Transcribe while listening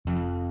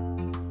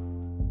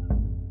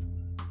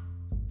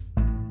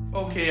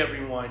Okay,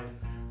 everyone,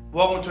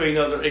 welcome to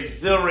another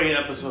exhilarating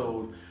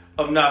episode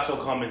of Not So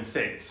Common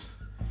Sense.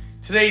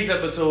 Today's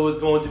episode is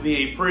going to be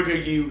a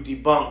Prager U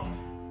debunked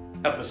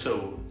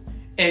episode.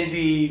 And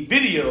the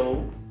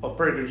video of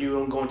Prager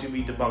U I'm going to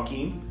be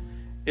debunking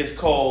is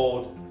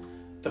called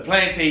The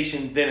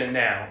Plantation Then and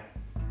Now.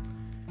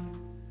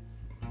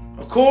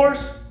 Of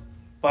course,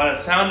 by the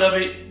sound of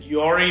it, you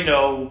already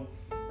know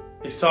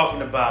it's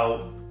talking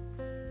about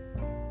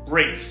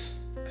race,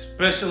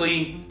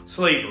 especially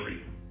slavery.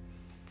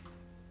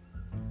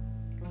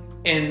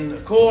 And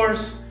of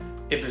course,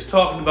 if it's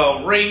talking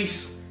about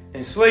race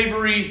and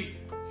slavery,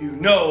 you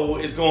know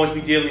it's going to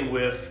be dealing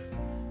with,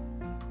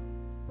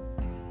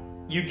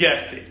 you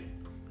guessed it,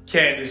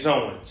 Candace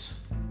Owens.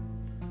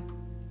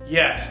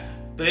 Yes,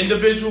 the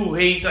individual who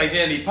hates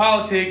identity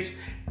politics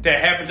that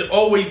happen to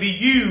always be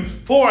used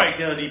for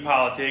identity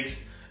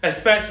politics,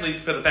 especially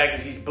for the fact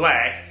that she's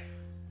black,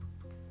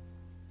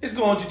 is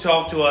going to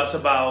talk to us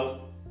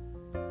about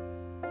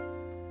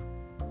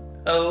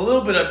a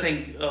little bit, I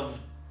think, of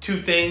two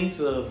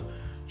things: of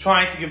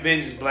trying to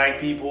convince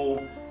black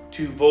people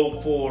to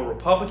vote for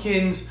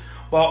Republicans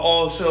while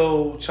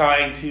also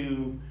trying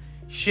to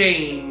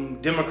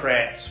shame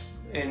Democrats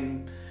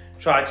and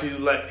try to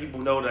let people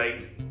know that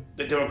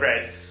the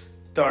Democrats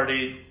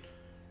started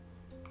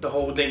the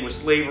whole thing with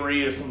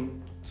slavery or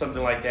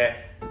something like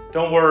that.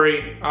 Don't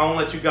worry, I'll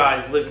let you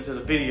guys listen to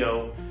the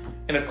video.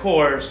 And of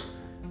course,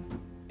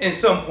 in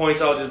some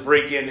points I'll just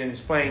break in and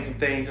explain some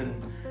things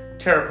and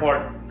tear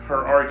apart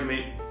her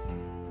argument.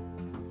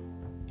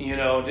 You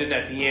know, then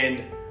at the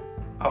end,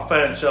 I'll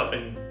finish up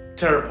and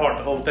tear apart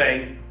the whole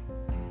thing.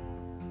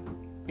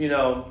 You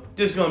know,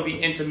 just going to be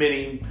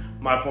intermitting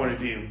my point of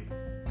view.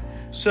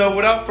 So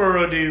without further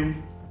ado,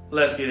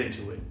 let's get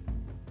into it.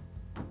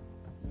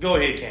 Go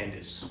ahead,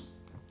 Candace.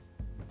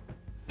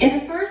 In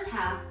the first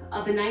half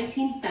of the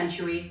 19th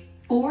century,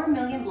 4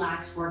 million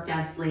blacks worked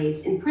as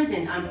slaves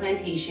imprisoned on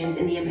plantations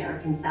in the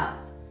American South.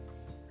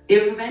 They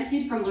were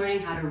prevented from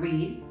learning how to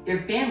read, their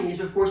families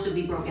were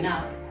forcibly broken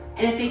up,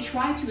 and if they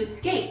tried to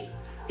escape,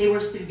 they were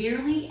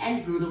severely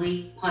and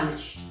brutally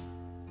punished.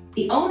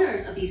 The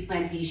owners of these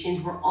plantations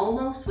were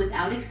almost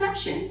without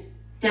exception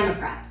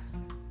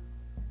Democrats.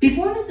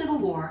 Before the Civil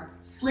War,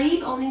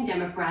 slave-owning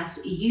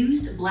Democrats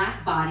used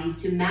black bodies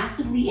to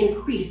massively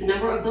increase the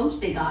number of votes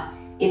they got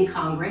in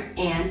Congress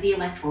and the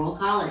Electoral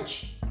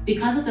College.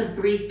 Because of the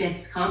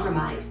 3/5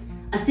 compromise,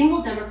 a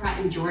single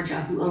Democrat in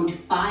Georgia who owned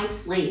 5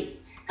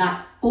 slaves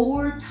got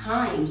 4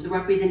 times the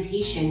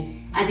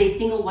representation as a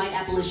single white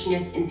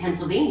abolitionist in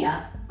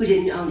Pennsylvania who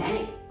didn't own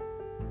any.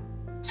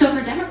 So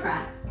for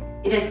Democrats,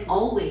 it has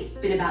always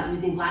been about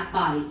using black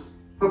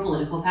bodies for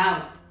political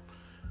power.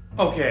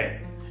 Okay,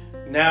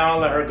 now I'll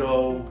let her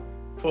go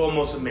for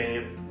almost a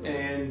minute,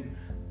 and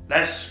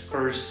let's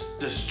first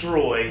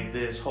destroy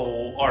this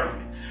whole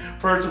argument.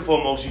 First and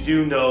foremost, you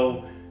do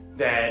know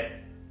that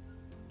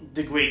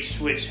the Great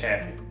Switch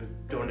happened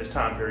during this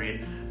time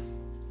period.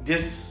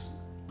 This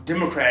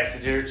Democrats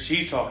that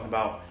she's talking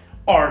about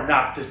are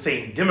not the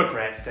same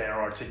Democrats that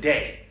are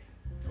today.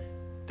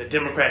 The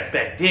Democrats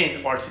back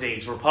then are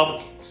today's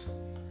Republicans.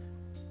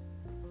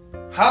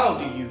 How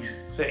do you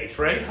say,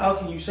 Trey? How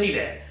can you say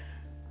that?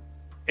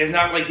 It's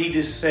not like they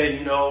just said,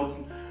 you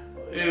know,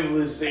 it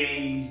was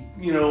a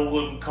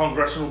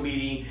congressional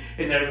meeting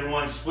and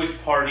everyone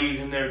switched parties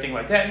and everything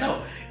like that.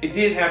 No, it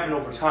did happen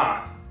over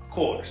time, of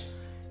course.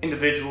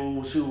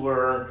 Individuals who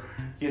were,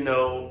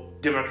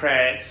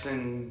 Democrats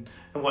and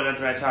whatnot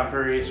during that time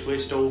period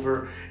switched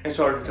over and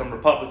started to become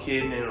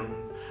Republican, and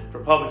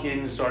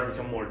Republicans started to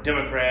become more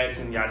Democrats,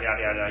 and yada,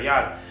 yada, yada,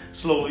 yada,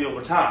 slowly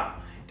over time.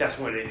 That's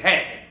when it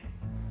happened.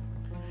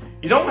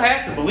 You don't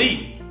have to believe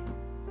me.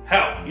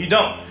 Hell, you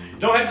don't. You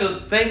don't have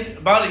to think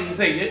about it and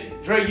say,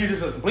 Dre, you're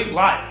just a complete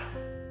liar.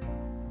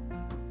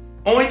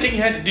 Only thing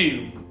you had to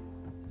do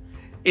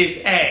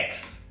is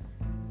ask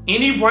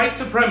any white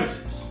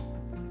supremacist,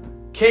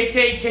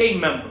 KKK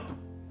member,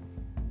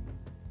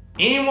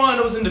 any one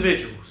of those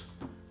individuals,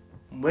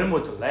 when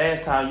was the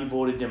last time you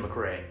voted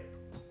Democrat?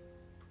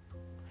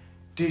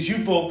 Did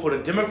you vote for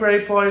the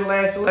Democratic Party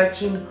last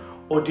election,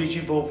 or did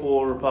you vote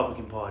for a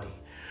Republican Party?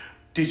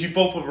 Did you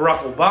vote for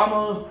Barack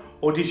Obama,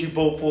 or did you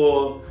vote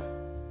for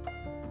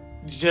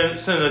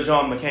Senator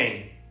John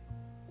McCain?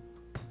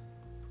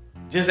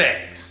 Just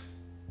ask.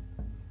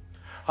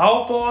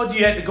 How far do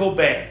you have to go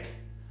back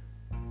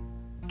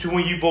to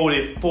when you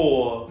voted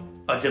for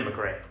a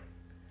Democrat?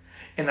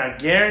 And I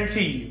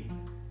guarantee you,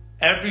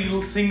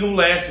 every single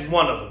last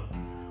one of them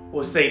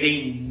will say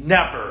they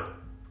never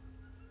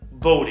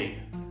voted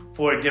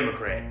for a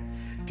Democrat.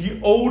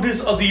 The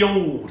oldest of the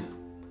old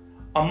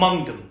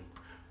among them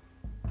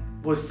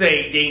will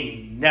say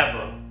they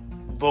never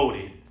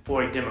voted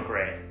for a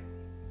Democrat.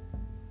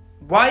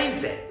 Why is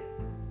that?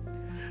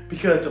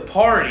 Because the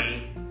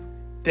party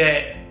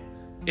that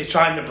is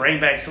trying to bring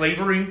back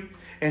slavery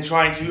and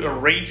trying to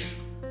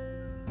erase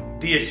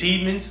the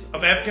achievements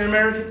of African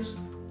Americans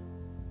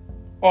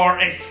are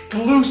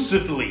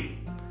exclusively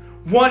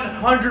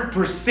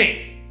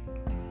 100%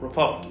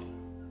 Republican.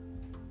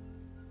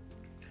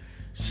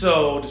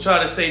 So to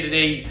try to say that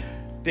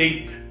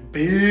they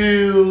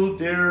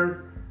build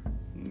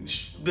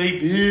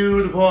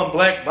upon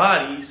black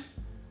bodies.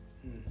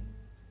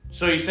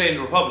 So you're saying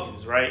the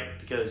Republicans, right?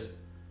 Because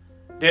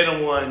they're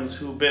the ones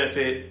who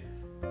benefit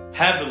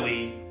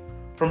heavily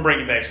from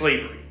bringing back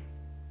slavery,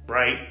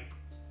 right?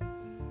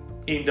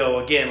 Even though,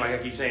 again, like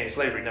I keep saying,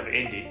 slavery never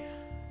ended.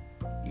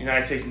 The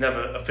United States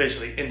never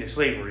officially ended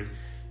slavery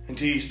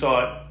until you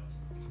start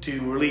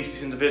to release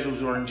these individuals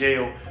who are in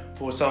jail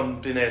for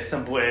something as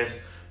simple as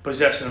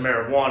possession of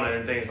marijuana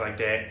and things like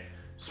that.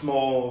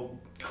 Small,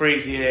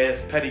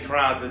 crazy-ass, petty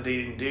crimes that they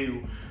didn't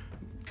do,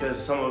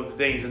 because some of the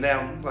things are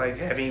now, like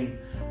having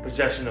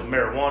possession of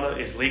marijuana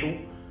is legal.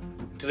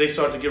 Until they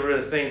start to get rid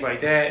of things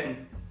like that,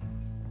 and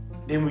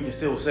then we can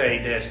still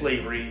say that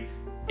slavery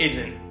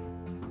isn't,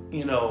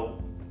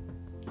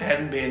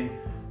 hadn't been,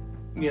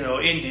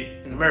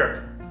 ended in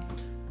America.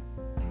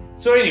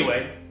 So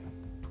anyway,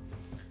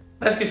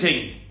 let's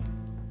continue.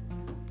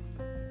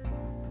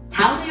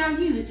 How they are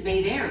used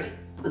may vary,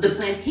 but the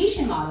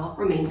plantation model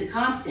remains a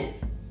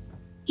constant,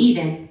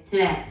 even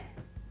today.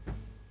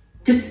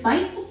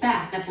 Despite the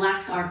fact that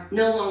blacks are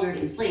no longer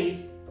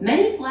enslaved,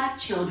 many black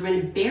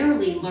children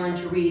barely learn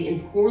to read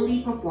in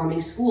poorly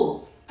performing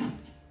schools.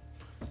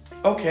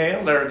 Okay,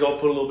 I'll let her go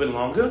for a little bit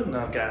longer, and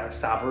I've got to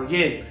stop her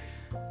again.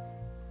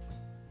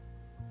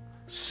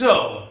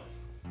 So,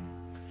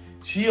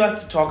 she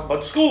likes to talk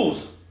about the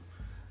schools.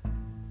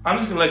 I'm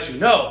just going to let you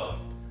know.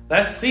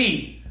 Let's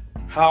see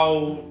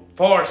how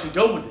far she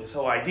goes with this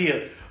whole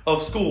idea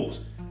of schools.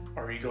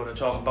 Are you going to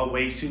talk about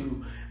ways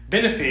to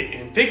benefit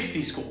and fix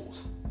these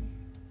schools?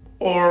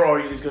 Or are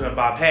you just going to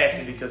bypass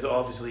it because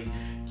obviously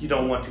you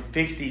don't want to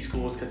fix these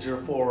schools because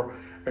you're for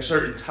a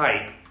certain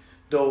type,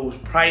 those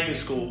private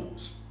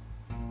schools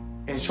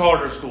and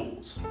charter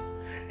schools.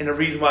 And the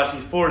reason why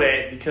she's for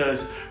that is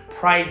because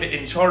private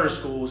and charter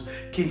schools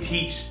can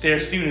teach their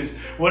students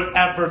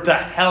whatever the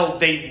hell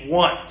they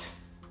want.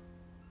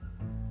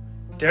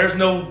 There's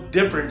no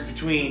difference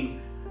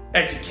between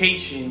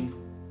education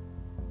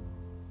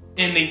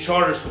in a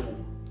charter school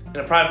and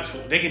a private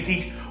school. They can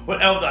teach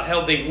whatever the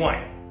hell they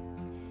want.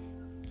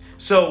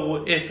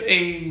 So if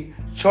a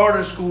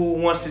charter school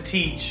wants to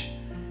teach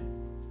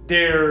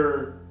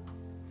their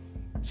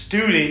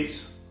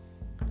students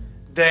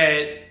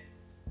that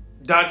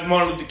Dr.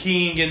 Martin Luther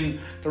King and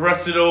the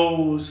rest of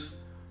those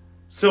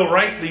civil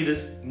rights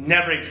leaders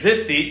never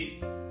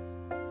existed,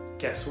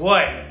 guess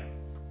what?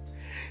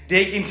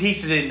 They can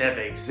teach that it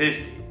never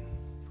existed.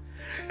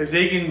 If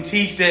they can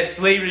teach that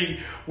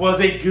slavery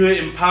was a good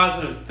and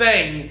positive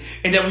thing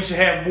and that we should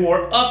have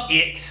more of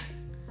it,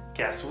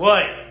 guess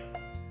what?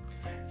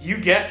 You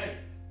guessed it.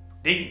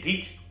 They can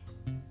teach it.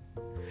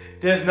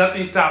 There's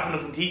nothing stopping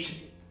them from teaching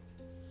it.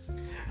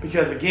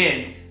 Because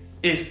again,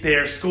 it's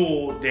their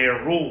school,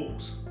 their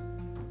rules.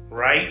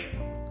 Right?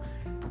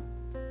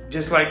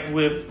 Just like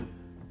with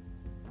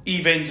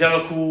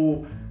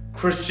evangelical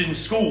Christian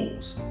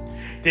schools.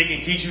 They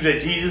can teach you that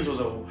Jesus was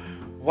a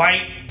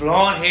white,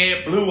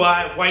 blonde-haired,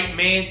 blue-eyed white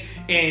man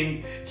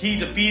and he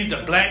defeated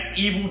the black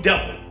evil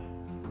devil.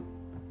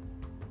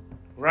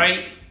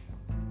 Right?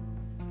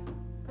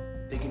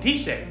 They can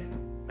teach that.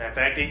 Matter of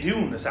fact, they do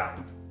in the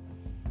South.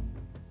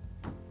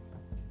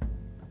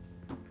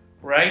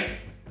 Right?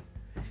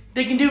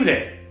 They can do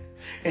that.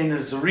 And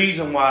there's a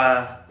reason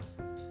why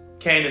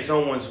Candace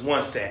Owens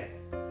wants that.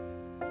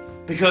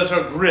 Because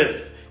her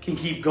grift can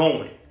keep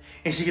going.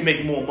 And she can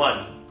make more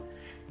money.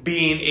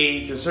 Being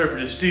a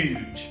conservative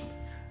stooge.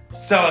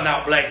 Selling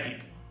out black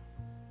people.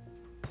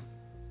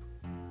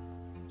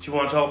 She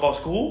want to talk about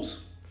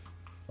schools?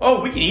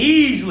 Oh, we can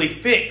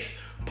easily fix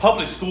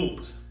public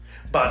schools.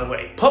 By the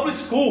way, public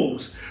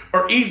schools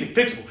are easily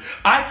fixable.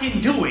 I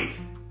can do it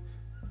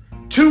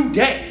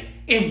today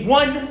in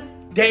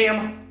 1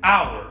 damn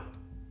hour.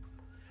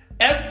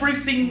 Every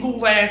single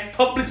last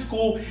public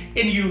school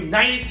in the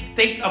United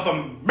States of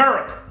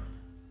America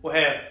will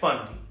have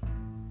funding.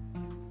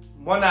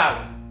 1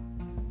 hour.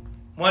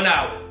 1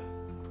 hour.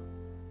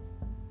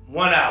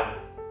 1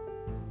 hour.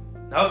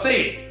 Now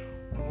say it.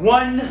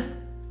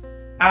 1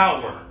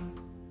 hour.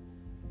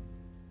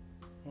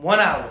 1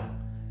 hour.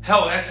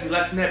 Hell, actually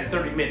less than that,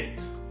 30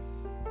 minutes.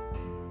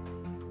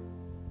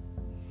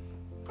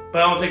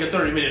 But I don't take a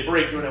 30-minute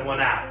break during that 1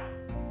 hour.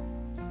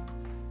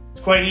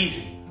 It's quite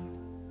easy.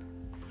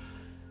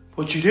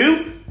 What you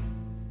do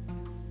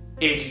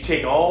is you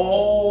take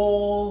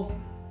all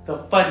the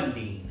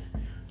funding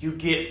you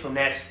get from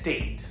that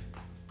state.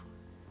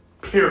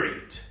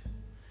 Period.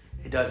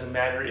 It doesn't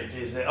matter if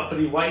it's an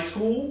uppity white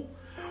school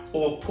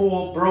or a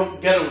poor,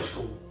 broke ghetto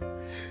school.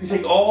 You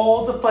take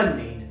all the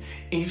funding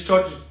and you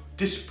start to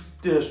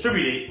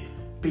distribute it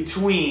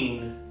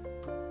between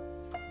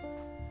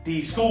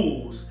these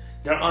schools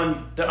that are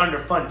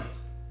underfunded.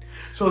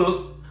 So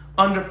those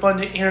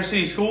underfunded inner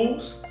city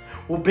schools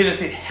will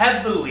benefit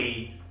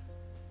heavily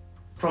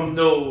from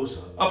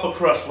those upper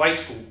crust white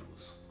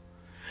schools.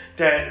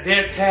 That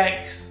their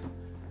tax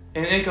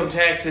and income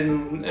tax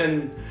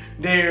and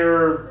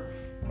their,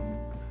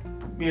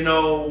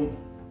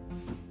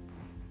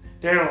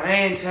 their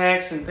land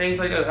tax and things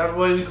like that,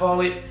 however we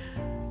call it,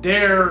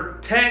 their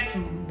tax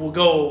will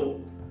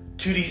go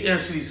to these inner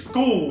city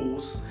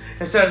schools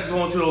instead of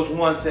going to those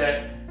ones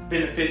that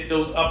benefit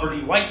those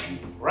uppity white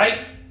people,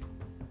 right?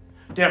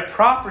 Their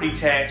property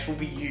tax will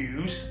be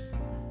used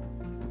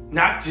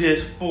not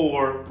just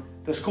for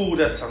the school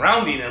that's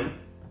surrounding them,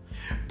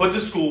 but the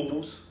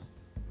schools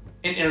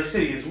in inner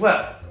city as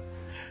well.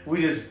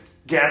 We just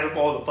gather up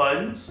all the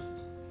funds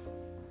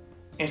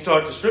and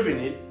start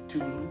distributing it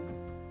to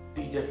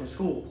the different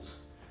schools,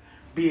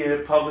 be it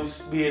a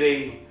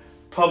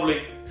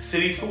public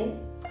city school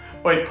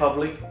or a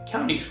public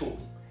county school.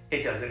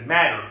 It doesn't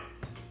matter.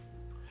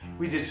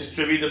 We just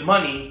distribute the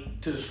money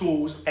to the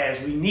schools as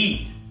we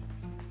need.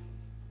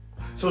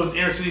 So the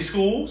inner city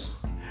schools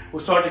will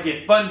start to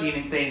get funding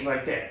and things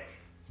like that,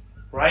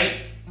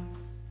 right?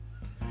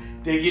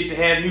 They get to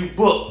have new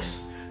books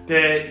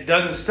that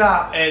doesn't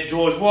stop at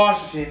George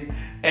Washington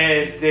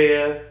as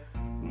their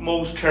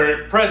most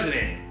current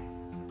president.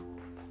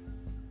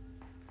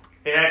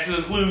 It actually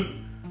includes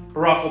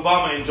Barack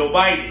Obama and Joe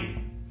Biden.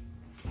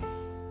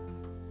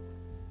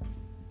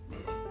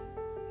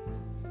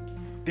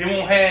 They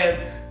won't have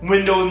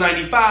Windows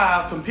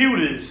 95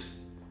 computers.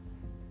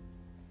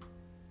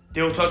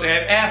 They will start to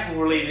have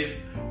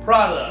Apple-related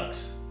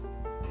products.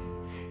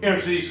 Inner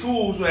city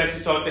schools will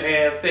actually start to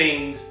have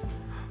things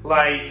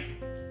like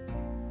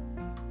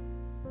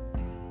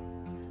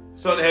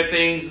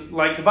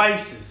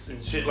devices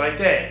and shit like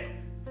that,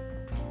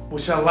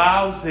 which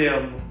allows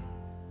them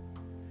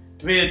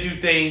to be able to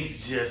do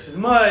things just as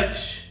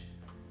much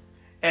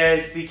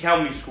as the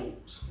county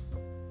schools.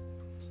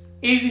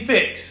 Easy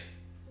fix.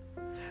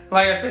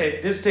 Like I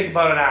said, this will take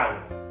about an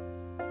hour.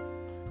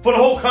 For the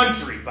whole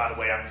country, by the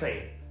way, I'm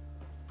saying.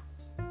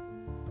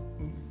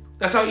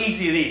 That's how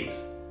easy it is.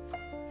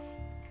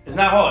 It's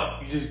not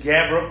hard. You just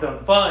gather up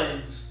the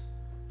funds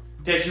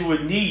that you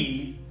would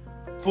need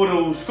for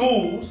those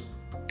schools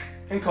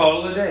and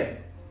call it a day.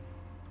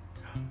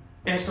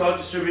 And start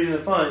distributing the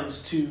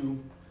funds to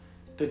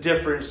the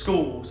different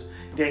schools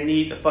that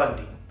need the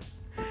funding.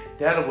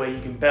 That way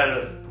you can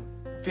better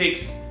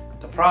fix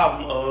the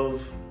problem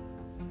of,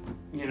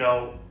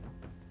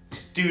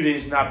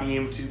 students not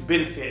being able to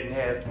benefit and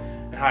have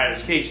a higher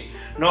education.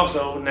 And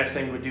also, the next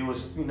thing we do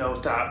is,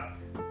 stop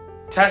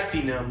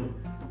testing them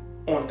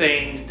on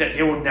things that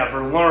they will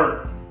never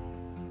learn.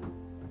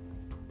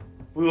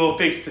 We will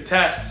fix the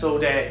tests so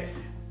that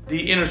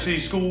the inner city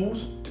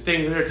schools, the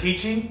things that they're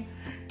teaching,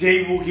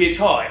 they will get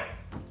taught,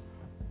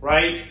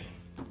 right?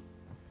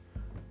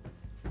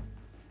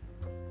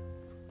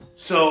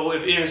 So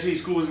if inner city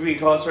schools are being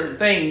taught certain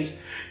things,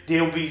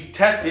 they'll be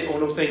tested on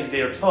those things that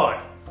they are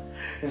taught.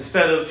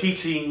 Instead of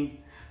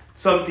teaching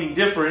something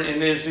different in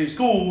the inner city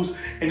schools,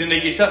 and then they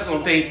get tested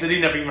on things that they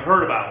never even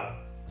heard about.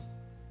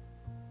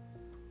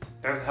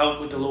 That's help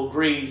with the low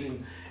grades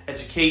and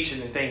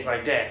education and things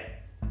like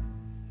that.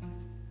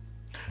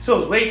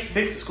 So the way to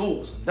fix the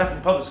schools,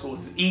 definitely public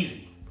schools, is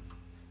easy.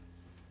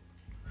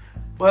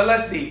 But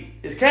let's see,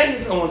 is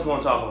Candace Owens going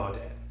to talk about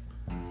that?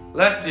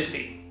 Let's just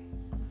see.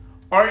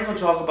 Are you going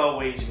to talk about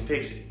ways you can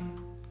fix it?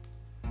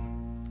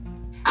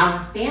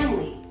 Our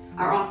families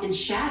are often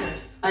shattered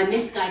by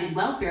misguided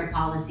welfare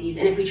policies,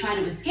 and if we try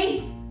to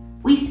escape,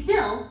 we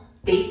still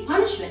face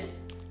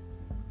punishment.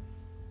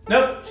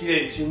 Nope, she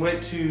didn't. She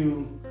went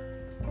to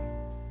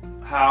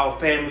how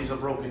families are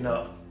broken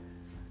up.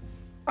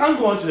 I'm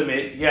going to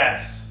admit,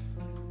 yes,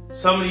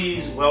 some of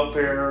these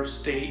welfare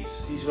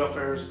states, these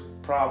welfare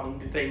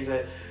problems, the things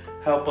that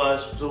help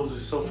us, those are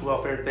social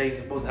welfare things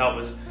that supposed to help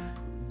us,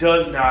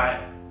 does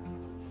not,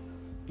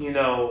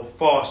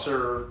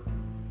 foster,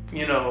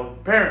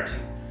 parenting.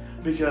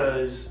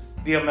 Because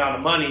the amount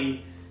of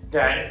money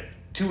that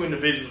two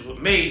individuals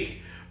would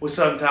make would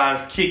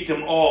sometimes kick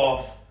them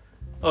off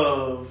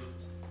of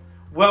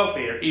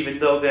welfare, even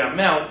though the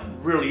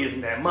amount really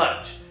isn't that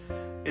much.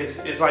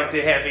 It's like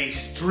they have a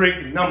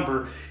strict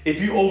number.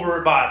 If you over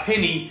it by a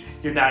penny,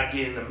 you're not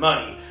getting the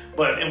money.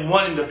 But if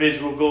one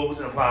individual goes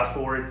and applies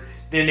for it,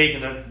 then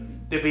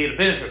they'll be able to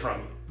benefit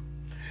from it.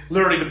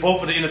 Literally,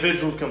 both of the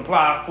individuals can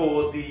apply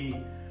for the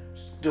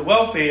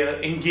welfare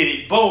and get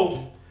it both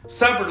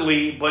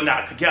separately, but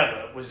not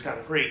together, which is kind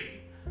of crazy.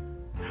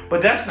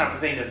 But that's not the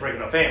thing that's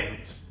breaking up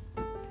families,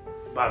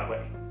 by the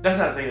way. That's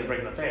not the thing that's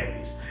breaking up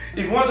families.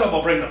 If you want to talk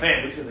about breaking up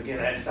families, because again,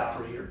 I had to stop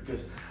right here,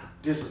 because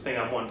this is the thing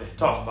I wanted to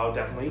talk about,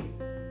 definitely.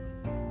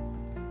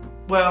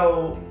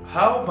 Well,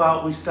 how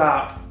about we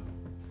stop,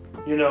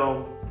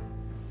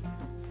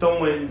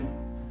 throwing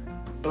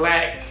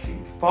black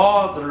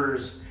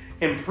fathers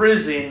in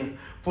prison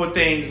for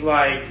things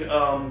like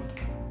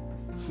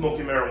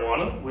smoking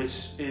marijuana,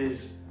 which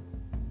is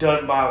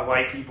done by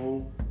white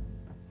people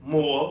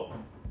more,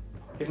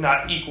 if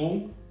not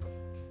equal,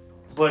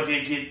 but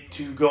they get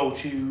to go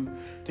to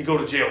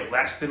jail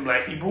less than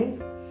black people.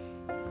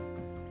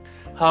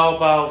 How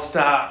about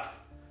stop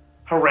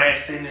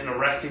harassing and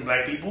arresting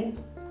black people?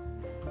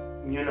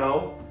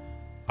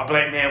 A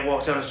black man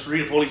walks down the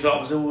street, a police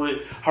officer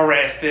would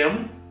harass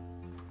them,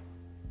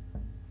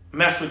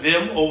 mess with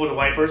them over the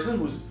white person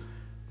who's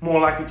more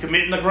likely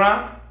committing the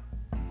crime.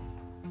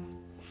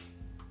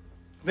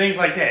 Things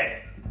like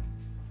that.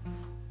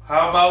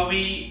 How about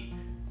we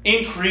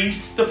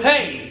increase the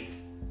pay,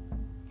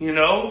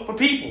 for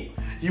people?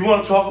 You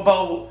want to talk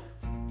about,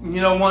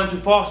 wanting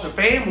to foster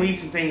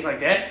families and things like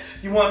that.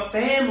 You want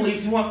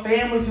families.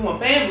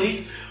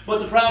 But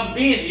the problem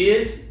being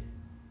is,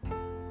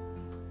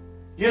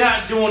 you're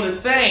not doing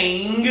a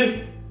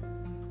thing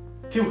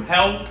to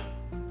help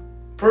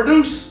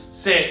produce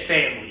said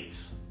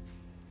families.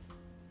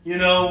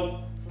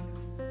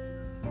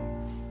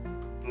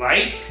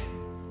 Like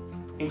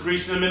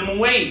increasing the minimum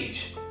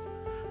wage.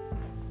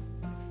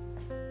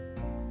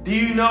 Do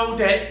you know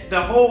that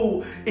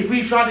if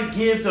we try to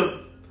give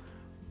the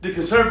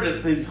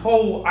conservatives the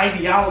whole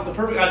ideology, the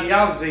perfect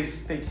ideology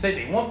they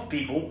say they want for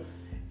people,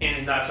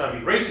 and not try to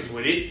be racist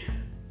with it,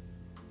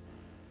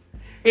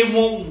 it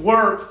won't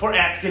work for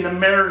African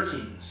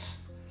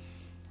Americans.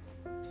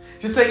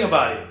 Just think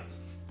about it.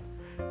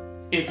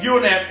 If you're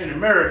an African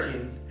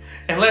American,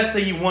 and let's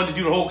say you want to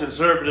do the whole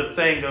conservative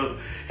thing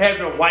of have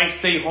your wife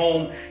stay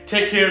home,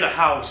 take care of the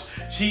house.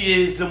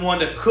 She is the one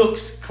that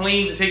cooks,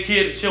 cleans, and takes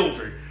care of the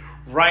children.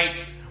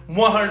 Right?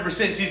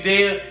 100% she's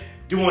there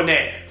doing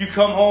that. You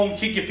come home,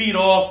 kick your feet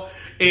off,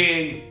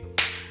 and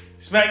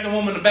smack the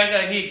woman in the back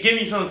of the head. Give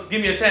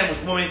me a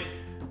sandwich, woman.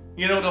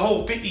 The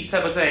whole 50s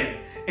type of thing.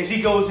 And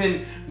she goes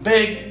in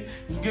bed,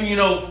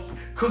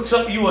 cooks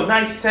up you a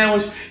nice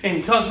sandwich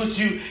and comes with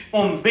you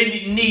on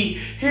bended knee.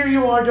 Here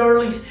you are,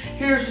 darling.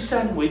 Here's a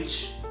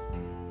sandwich.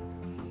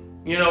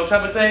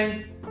 Type of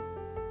thing.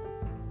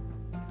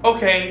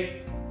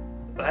 Okay,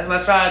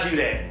 let's try to do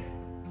that.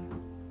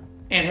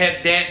 And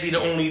have that be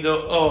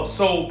the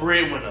sole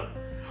breadwinner.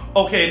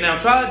 Okay, now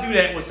try to do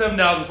that with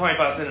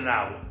 $7.25 an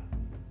hour.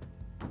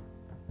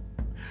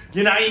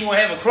 You're not even going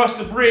to have a crust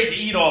of bread to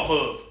eat off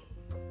of.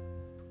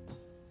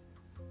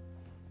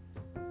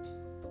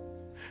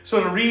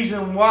 So the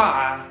reason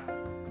why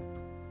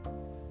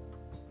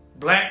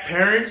black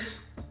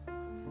parents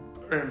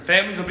and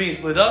families are being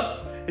split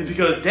up is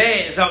because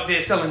dad is out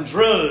there selling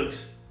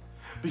drugs,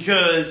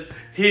 because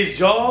his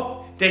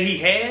job that he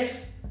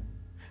has,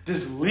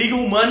 this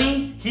legal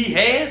money he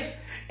has,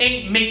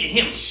 ain't making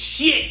him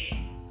shit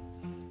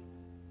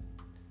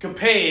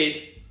compared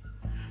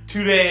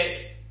to that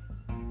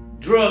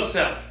drug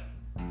seller.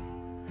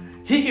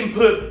 He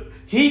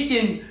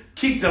can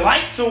keep the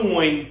lights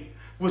on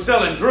with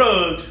selling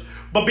drugs,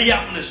 but be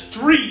out in the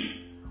street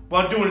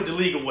while doing it the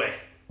legal way.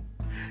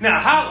 Now,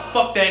 how the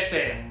fuck that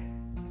sound?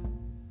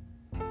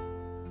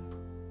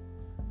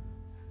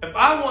 If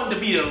I wanted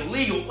to be a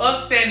legal,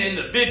 upstanding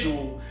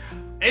individual,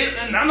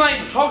 and I'm not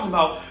even talking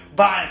about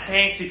buying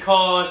fancy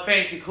cars,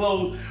 fancy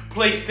clothes,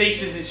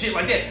 PlayStations and shit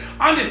like that.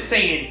 I'm just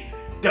saying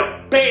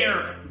the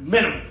bare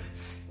minimum.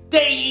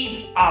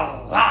 Staying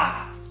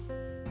alive.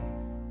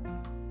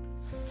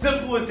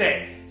 Simple as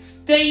that.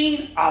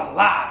 Staying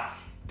alive.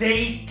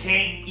 They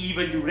can't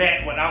even do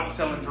that without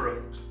selling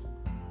drugs.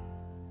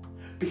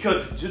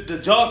 Because the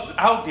jobs is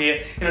out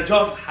there, and the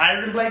jobs is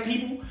hiring black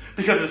people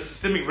because of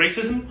systemic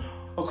racism,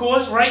 of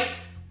course, right?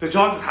 The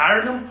jobs is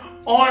hiring them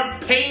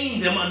aren't paying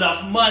them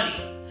enough money.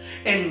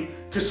 And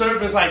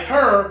conservatives like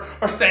her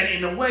are standing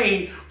in the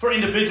way for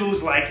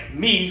individuals like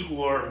me,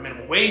 who are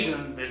minimum wage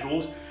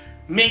individuals,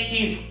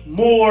 making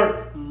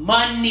more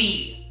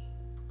money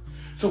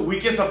so we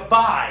can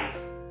survive.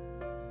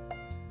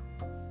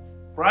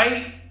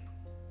 Right?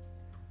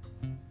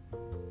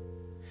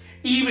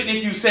 Even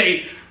if you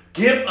say,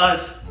 give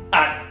us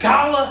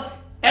 $1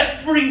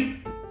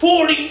 every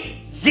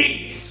 40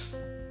 years,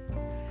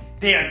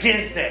 they're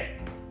against that.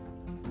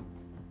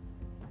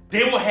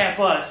 They will have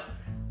us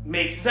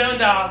make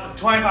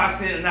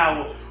 $7.25 an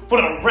hour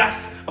for the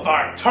rest of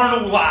our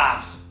eternal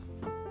lives.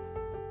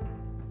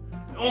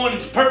 On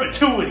into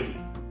perpetuity.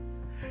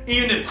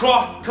 Even if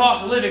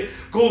cost of living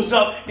goes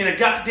up and a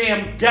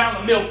goddamn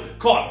gallon of milk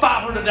costs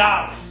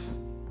 $500.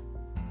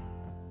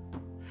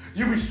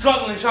 You be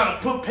struggling trying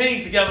to put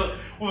pennies together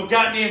with a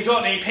goddamn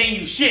job that ain't paying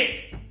you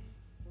shit.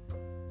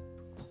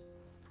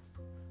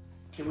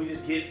 Can we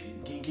just get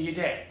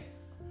that?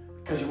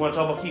 Because you want to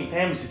talk about keeping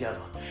families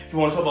together. You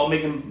want to talk about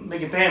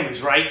making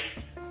families, right?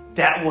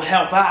 That will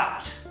help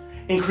out.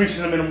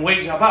 Increasing the minimum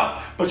wage help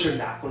out. But you're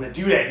not going to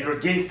do that. You're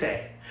against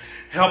that.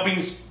 Helping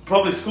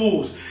public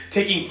schools.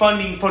 Taking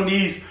funding from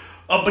these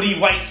uppity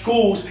white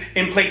schools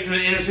and placing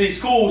it in inner city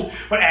schools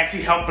would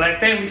actually help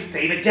black families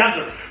stay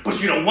together. But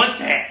you don't want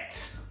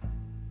that.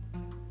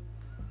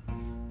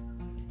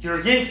 You're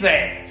against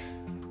that.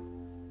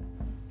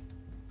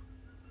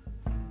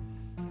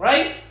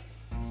 Right?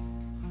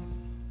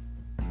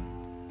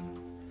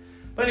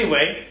 But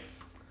anyway,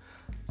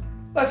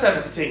 let's have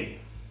it continue.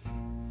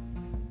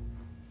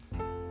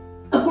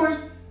 Of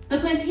course, the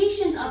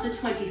plantations of the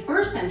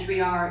 21st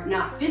century are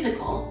not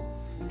physical,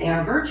 they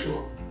are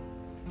virtual.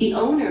 The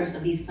owners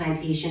of these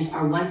plantations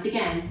are once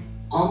again,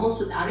 almost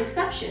without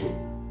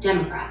exception,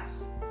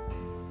 Democrats.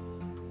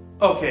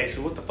 Okay,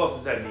 so what the fuck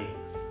does that mean?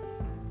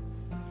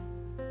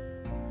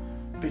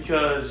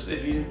 Because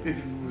if you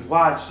could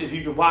watch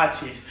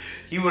it,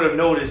 you would have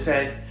noticed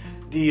that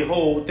the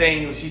whole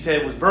thing, she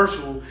said, was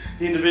virtual,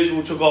 the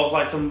individual took off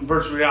like some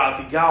virtual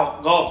reality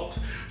goggles.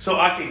 So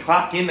I can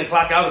clock in and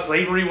clock out of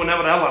slavery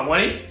whenever the hell I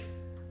want it,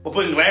 but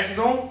putting glasses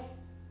on?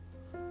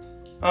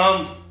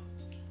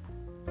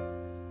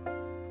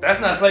 That's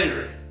not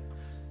slavery.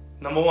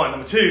 Number one.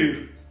 Number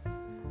two,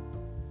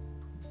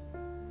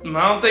 I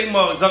don't think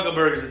Mark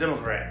Zuckerberg is a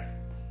Democrat.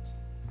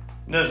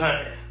 Just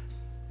saying.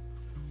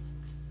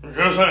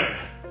 Just saying.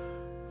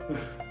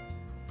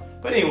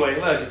 But anyway,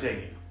 let us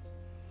continue.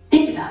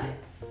 Think about it.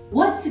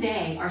 What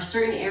today are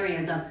certain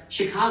areas of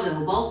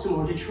Chicago,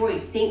 Baltimore,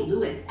 Detroit, St.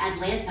 Louis,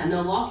 Atlanta,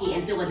 Milwaukee,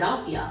 and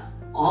Philadelphia,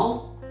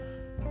 all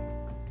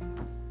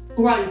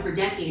run for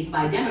decades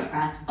by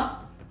Democrats, but...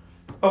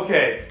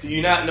 Okay, do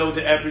you not know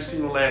that every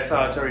single last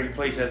solitary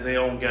place has their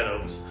own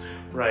ghettos,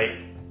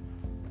 right?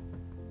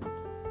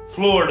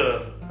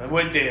 Florida, I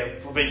went there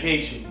for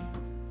vacation,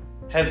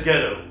 has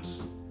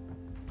ghettos.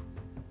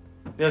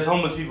 There's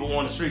homeless people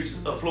on the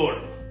streets of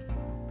Florida.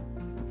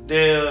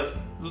 There are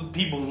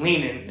people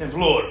leaning in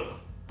Florida.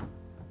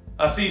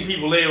 I've seen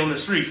people lay on the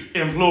streets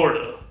in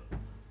Florida.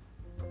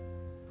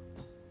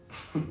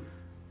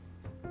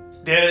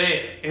 They're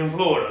there in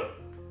Florida.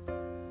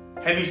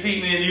 Have you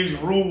seen any of these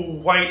rural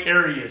white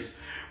areas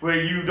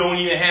where you don't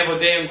even have a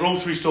damn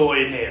grocery store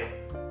in there?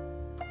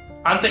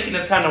 I'm thinking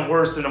that's kind of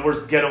worse than the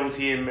worst ghettos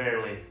here in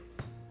Maryland.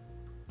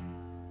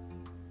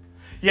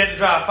 You have to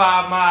drive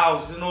 5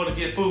 miles in order to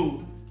get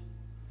food.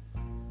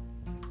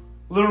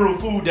 Literal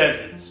food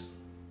deserts.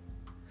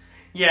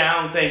 Yeah,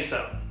 I don't think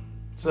so.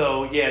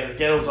 So, yeah, there's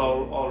ghettos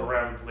all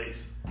around the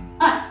place.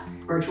 But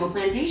virtual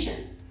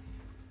plantations.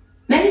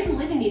 Many who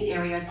live in these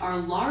areas are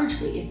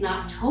largely, if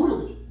not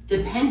totally,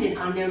 dependent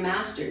on their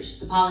masters,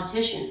 the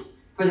politicians,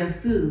 for their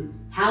food,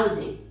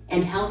 housing,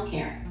 and health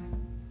care.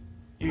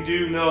 You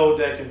do know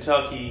that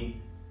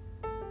Kentucky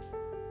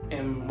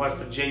and West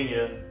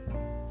Virginia,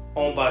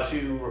 owned by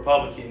 2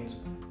 Republicans,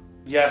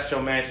 yes, Joe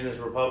Manchin is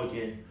a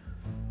Republican,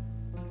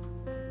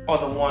 are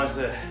the ones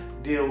that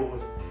deal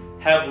with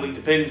heavily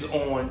depends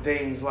on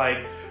things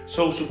like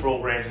social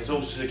programs and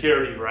social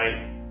security,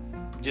 right?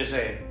 Just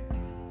saying.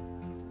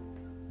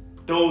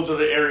 Those are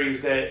the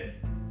areas that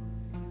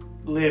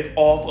live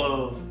off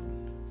of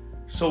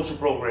social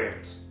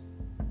programs.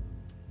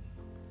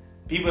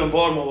 People in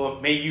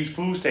Baltimore may use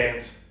food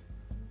stamps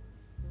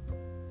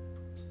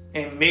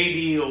and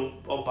maybe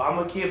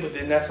Obamacare, but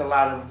then that's a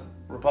lot of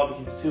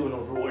Republicans too in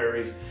those rural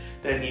areas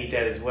that need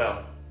that as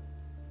well.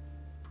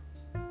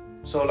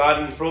 So a lot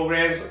of these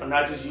programs are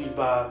not just used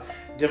by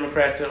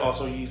Democrats, they're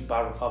also used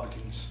by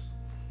Republicans.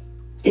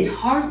 It's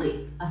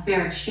hardly a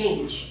fair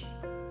exchange.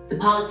 The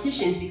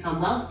politicians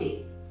become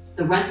wealthy.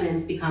 The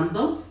residents become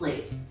vote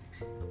slaves.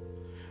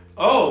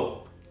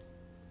 Oh,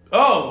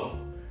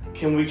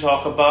 can we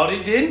talk about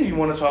it then? You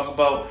want to talk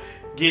about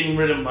getting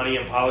rid of money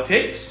in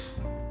politics?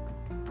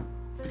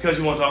 Because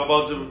you want to talk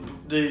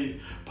about the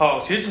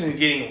politicians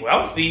getting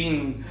wealthy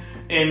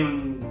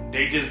and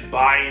they just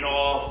buying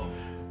off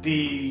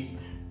the,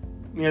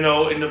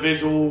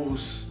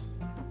 individuals'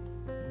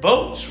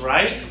 votes,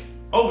 right?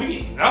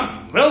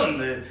 I'm willing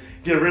to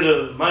get rid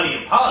of money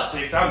in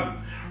politics.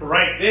 I'm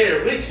right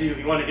there with you if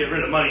you want to get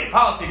rid of money in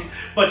politics,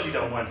 but you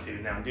don't want to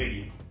now, do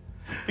you?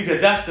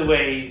 Because that's the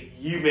way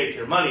you make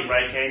your money,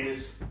 right,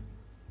 Candace?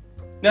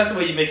 That's the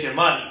way you make your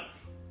money.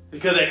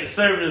 Because that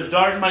conservative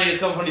dark money that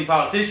comes from these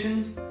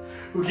politicians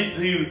who get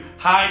to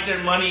hide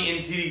their money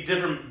into these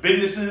different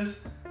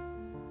businesses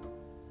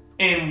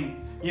and,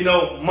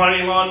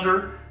 money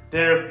launder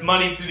their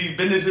money through these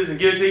businesses and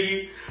give it to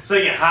you so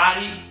you can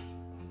hide it.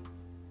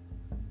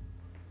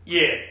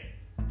 Yeah.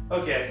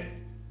 Okay.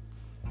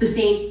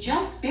 Sustained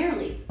just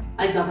barely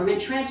by government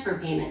transfer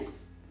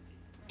payments.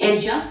 And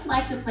just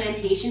like the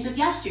plantations of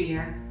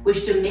yesteryear,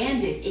 which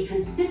demanded a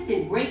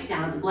consistent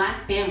breakdown of the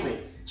black family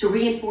to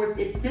reinforce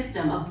its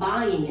system of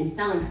buying and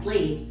selling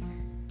slaves,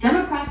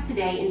 Democrats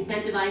today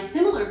incentivize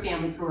similar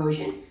family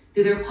corrosion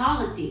through their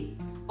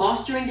policies,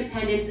 fostering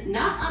dependence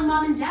not on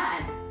mom and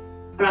dad,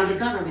 but on the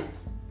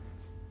government.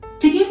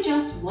 To give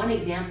just one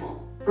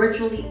example,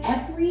 virtually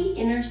every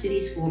inner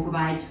city school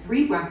provides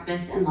free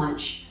breakfast and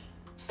lunch.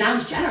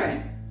 Sounds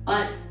generous,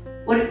 but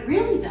what it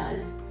really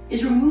does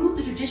is remove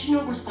the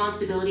traditional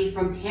responsibility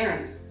from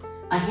parents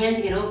by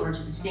handing it over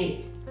to the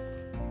state.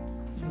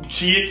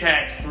 She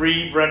attacked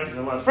free breakfast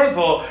and lunch. First of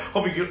all,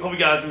 hope you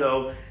guys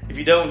know, if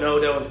you don't know,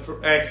 that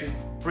was actually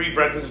free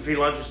breakfast and free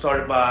lunch was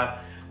started by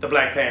the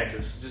Black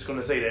Panthers. Just going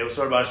to say that. It was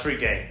started by a street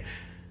gang.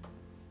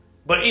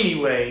 But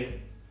anyway,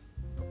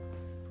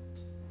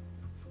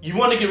 you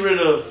want to get rid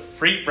of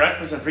free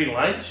breakfast and free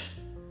lunch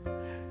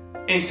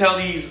and tell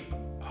these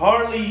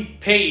hardly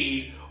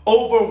paid,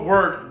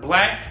 overworked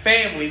black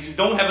families who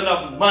don't have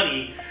enough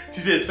money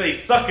to just say,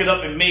 suck it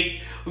up and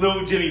make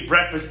little Jimmy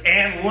breakfast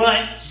and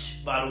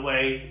lunch, by the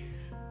way.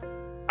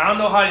 I don't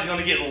know how he's going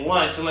to get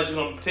lunch unless you're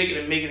going to take it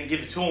and make it and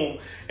give it to him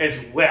as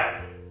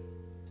well.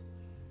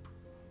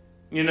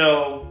 You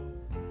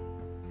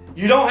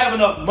don't have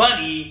enough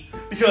money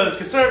because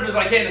conservatives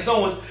like Candace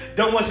Owens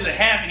don't want you to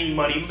have any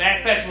money. Matter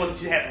of fact, they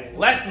want you to have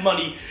less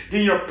money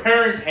than your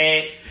parents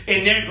had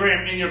and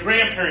your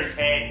grandparents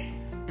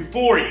had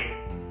before you.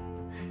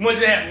 You want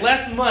you to have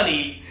less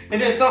money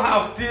and then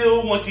somehow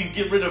still want to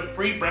get rid of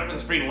free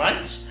breakfast, free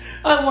lunch?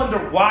 I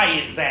wonder why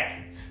is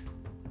that?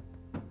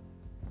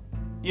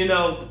 You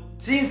know,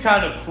 seems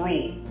kind of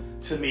cruel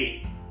to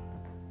me.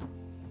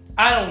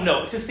 I don't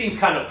know. It just seems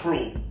kind of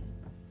cruel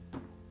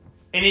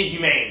and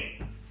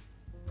inhumane.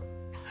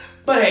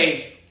 But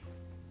hey,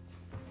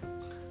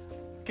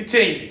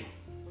 continue.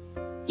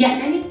 Yet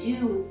many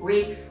do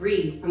break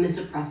free from this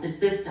oppressive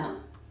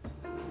system.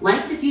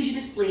 Like the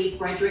fugitive slave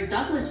Frederick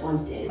Douglass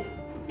once did,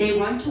 they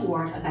run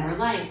toward a better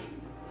life.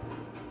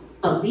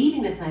 But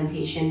leaving the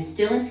plantation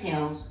still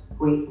entails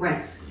great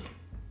risk.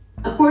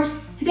 Of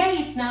course, today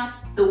it's not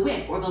the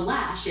whip or the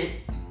lash,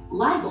 it's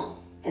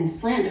libel and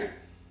slander.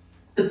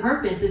 The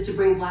purpose is to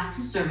bring Black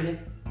conservative.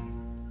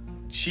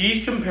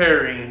 She's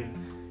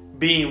comparing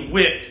being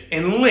whipped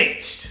and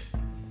lynched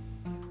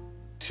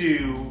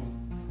to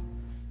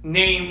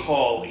name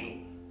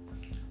calling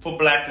for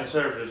Black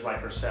conservatives like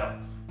herself.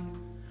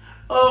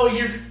 Oh,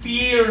 your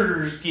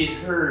fears get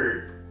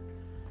hurt.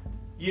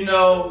 You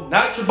know,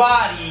 not your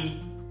body,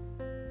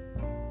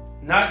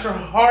 not your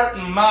heart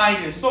and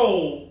mind and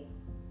soul,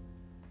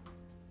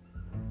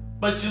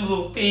 but your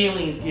little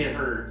feelings get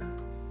hurt.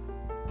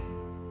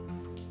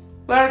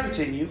 Let her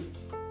continue.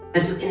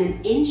 As within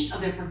an inch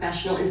of their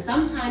professional and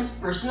sometimes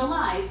personal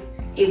lives,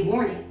 a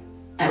warning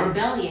that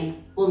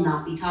rebellion will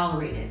not be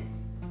tolerated.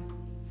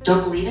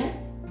 Don't believe it?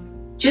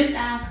 Just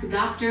ask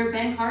Dr.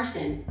 Ben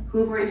Carson,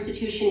 Hoover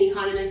Institution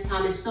economist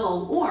Thomas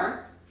Sowell,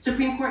 or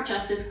Supreme Court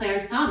Justice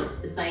Clarence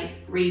Thomas, to cite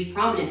 3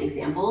 prominent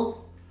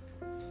examples.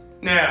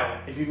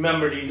 Now, if you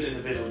remember these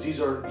individuals,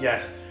 these are,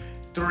 yes,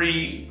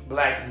 3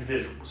 Black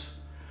individuals.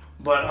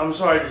 But I'm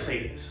sorry to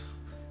say this.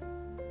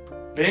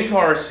 Ben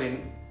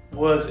Carson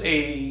was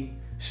a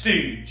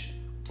stooge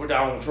for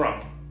Donald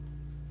Trump,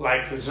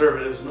 like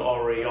conservatives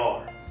already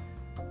are.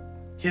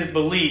 His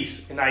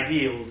beliefs and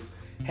ideals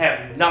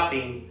have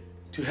nothing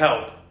to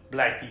help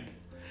Black people.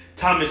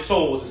 Thomas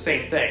Sowell was the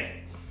same thing.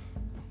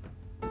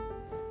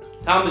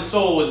 Thomas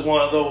Sowell is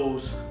one of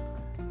those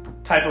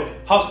type of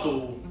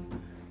hustle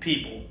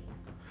people.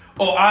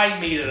 Oh, I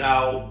made it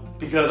out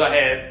because I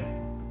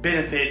had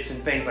benefits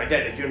and things like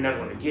that you're never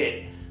going to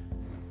get.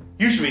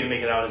 You should be able to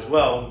make it out as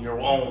well your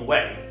own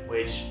way,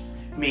 which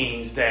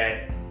means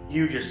that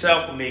you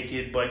yourself can make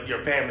it, but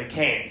your family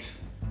can't.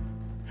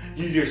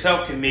 You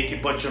yourself can make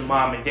it, but your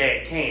mom and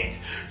dad can't.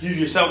 You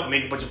yourself can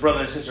make it, but your brother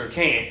and sister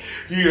can't.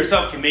 You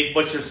yourself can make it,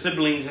 but your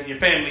siblings and your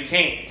family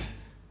can't.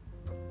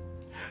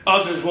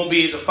 Others won't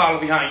be able to follow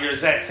behind your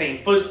exact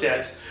same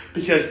footsteps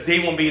because they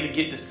won't be able to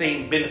get the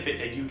same benefit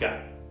that you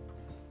got.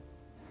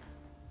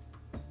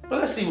 But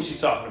let's see what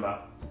she's talking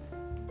about.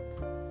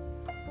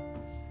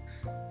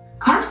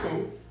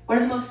 Carson, one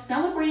of the most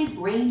celebrated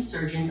brain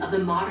surgeons of the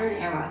modern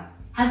era,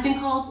 has been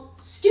called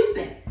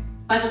stupid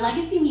by the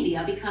legacy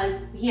media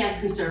because he has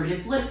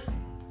conservative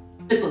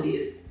political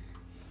views.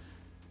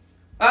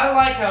 I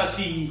like how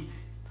she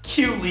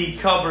cutely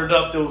covered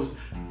up those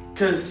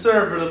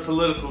conservative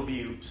political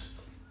views.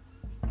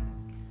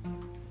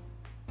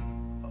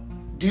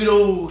 Do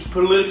those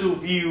political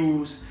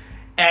views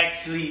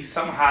actually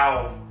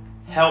somehow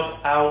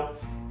help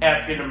out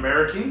African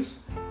Americans?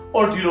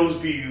 Or do those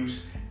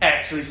views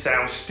actually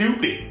sound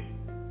stupid?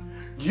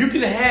 You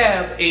can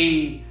have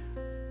a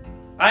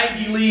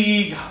Ivy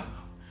League,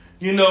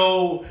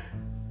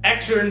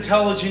 extra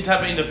intelligent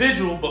type of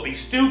individual, but be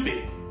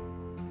stupid.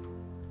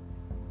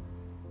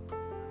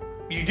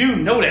 You do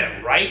know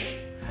that, right?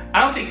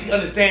 I don't think she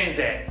understands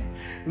that.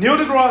 Neil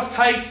deGrasse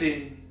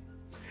Tyson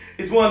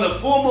is one of the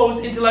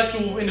foremost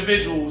intellectual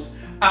individuals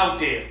out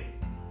there.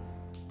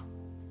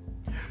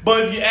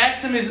 But if you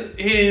ask him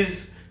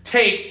his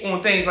take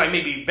on things like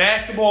maybe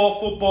basketball,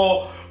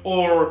 football,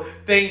 or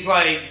things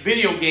like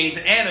video games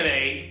and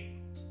anime,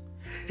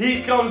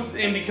 he comes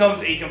and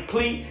becomes a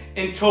complete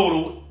and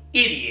total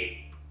idiot.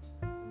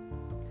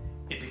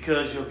 It's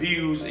because your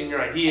views and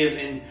your ideas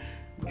and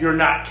you're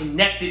not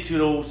connected to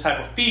those type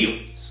of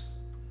fields.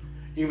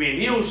 You may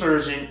be a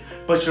neurosurgeon,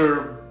 but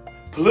your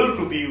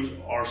political views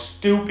are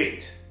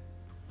stupid.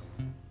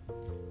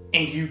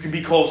 And you can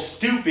be called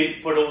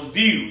stupid for those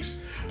views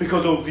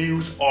because those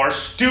views are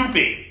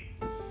stupid.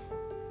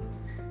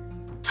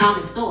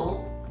 Thomas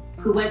Sowell,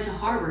 who went to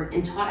Harvard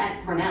and taught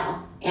at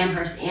Cornell,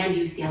 Amherst, and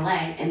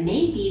UCLA, and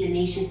may be the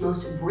nation's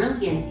most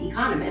brilliant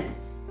economist.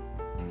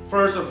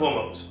 First and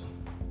foremost,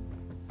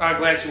 I'm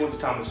glad she went to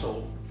Thomas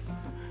Sowell.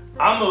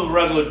 I'm a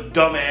regular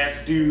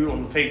dumbass dude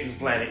on the face of this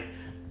planet.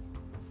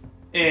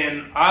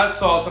 And I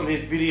saw some of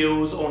his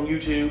videos on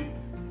YouTube,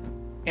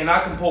 and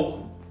I can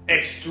poke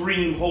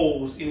extreme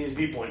holes in his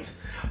viewpoints.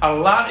 A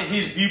lot of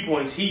his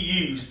viewpoints he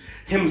used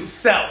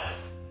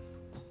himself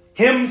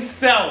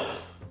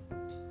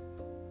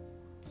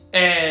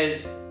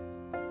as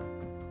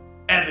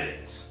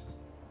evidence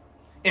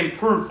and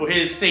proof for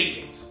his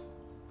statements.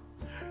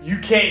 You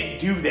can't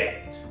do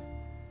that.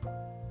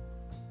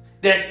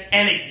 That's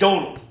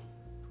anecdotal.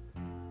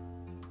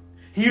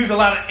 He used a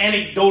lot of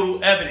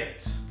anecdotal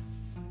evidence.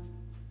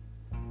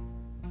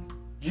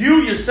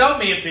 You yourself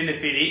may have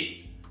benefited.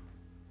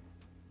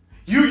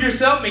 You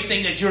yourself may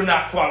think that you're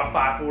not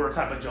qualified for a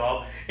type of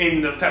job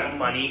and the type of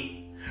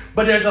money.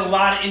 But there's a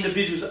lot of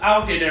individuals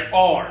out there that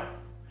are.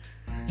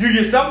 You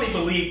yourself may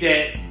believe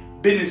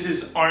that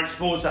businesses aren't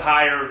supposed to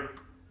hire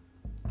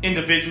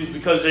individuals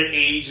because of their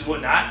age and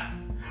whatnot.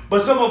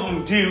 But some of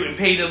them do and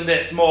pay them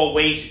that small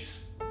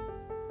wages.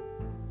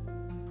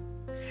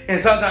 And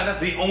sometimes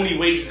that's the only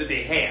wages that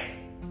they have.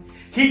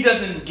 He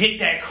doesn't get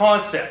that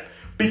concept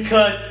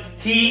because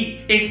he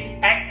is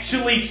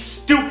actually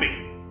stupid.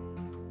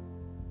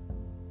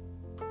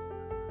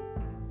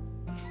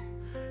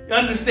 You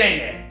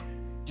understand that?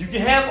 You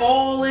can have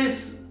all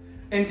this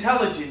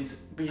intelligence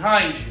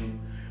behind you,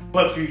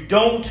 but if you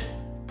don't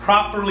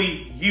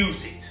properly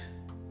use it,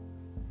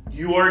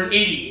 you are an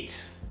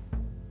idiot.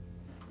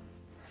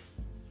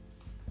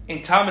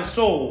 And Thomas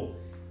Sowell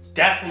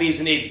definitely is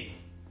an idiot.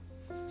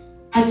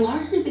 Has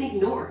largely been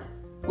ignored,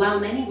 while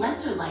many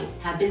lesser lights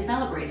have been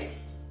celebrated.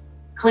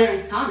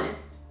 Clarence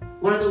Thomas,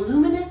 one of the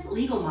luminous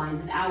legal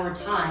minds of our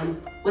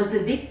time, was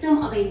the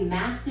victim of a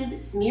massive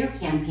smear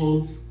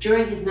campaign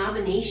during his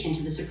nomination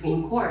to the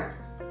Supreme Court.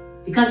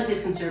 Because of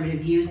his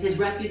conservative views, his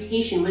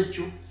reputation was...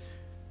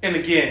 And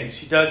again,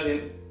 she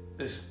doesn't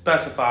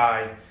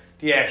specify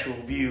the actual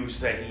views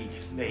that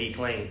he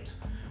claims,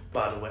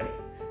 by the way.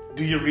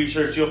 Do your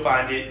research, you'll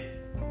find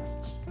it.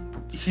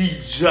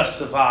 He's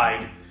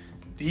justified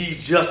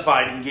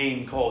in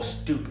getting called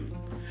stupid.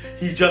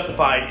 He's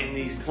justified in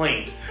these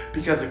claims.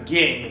 Because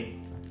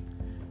again,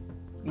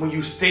 when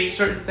you state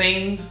certain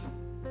things,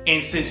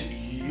 and since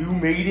you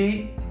made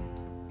it,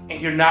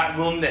 and you're not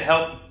willing to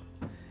help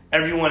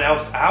everyone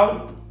else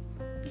out,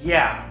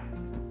 yeah.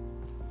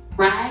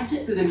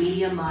 Dragged through the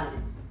media mud.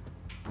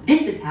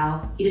 This is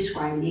how he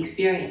described the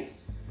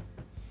experience.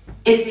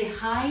 It is a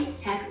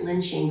high-tech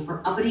lynching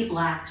for uppity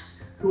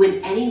blacks who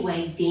in any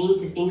way deign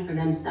to think for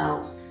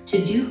themselves,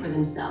 to do for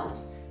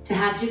themselves, to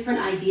have different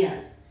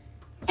ideas.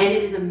 And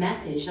it is a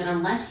message that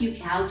unless you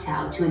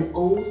kowtow to an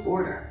old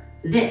order,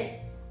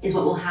 this is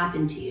what will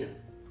happen to you.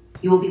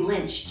 You will be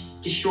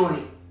lynched,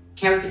 destroyed,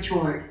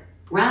 caricatured,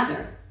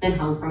 rather than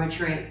hung from a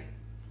tree.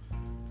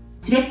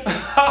 Today...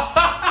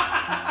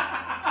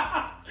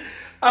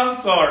 I'm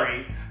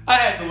sorry. I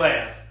had to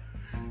laugh.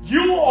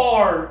 You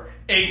are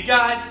a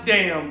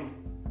goddamn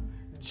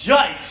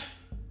judge.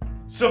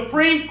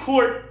 Supreme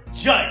Court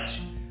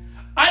judge.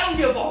 I don't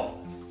give a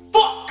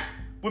fuck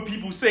what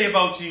people say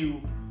about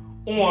you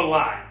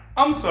online.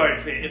 I'm sorry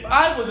to say it. If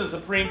I was a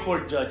Supreme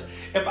Court judge,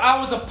 if I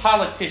was a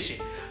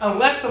politician,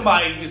 unless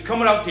somebody was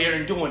coming out there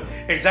and doing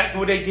exactly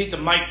what they did to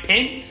Mike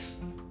Pence,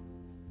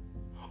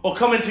 or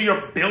come into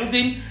your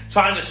building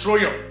trying to destroy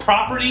your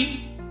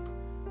property,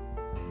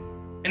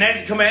 and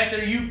actually come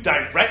after you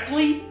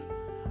directly,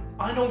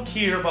 I don't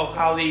care about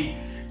how they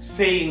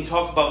say and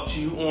talk about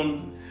you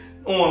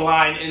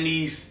online in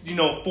these,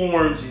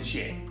 forums and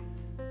shit.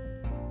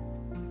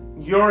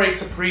 You're a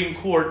Supreme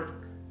Court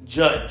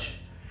judge.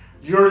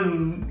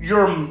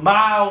 You're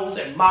miles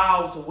and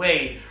miles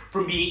away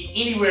from being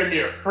anywhere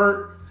near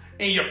hurt,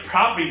 and your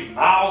property's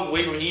miles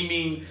away from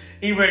being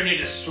anywhere near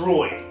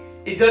destroyed.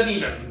 It doesn't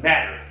even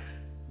matter.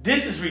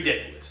 This is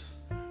ridiculous.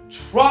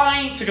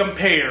 Trying to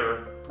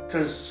compare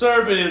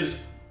conservatives'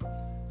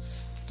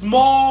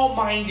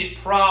 small-minded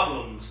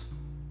problems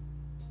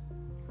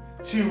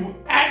to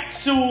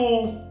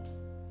actual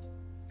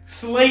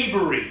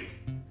slavery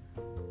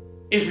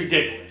is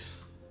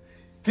ridiculous.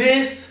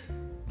 This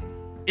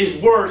is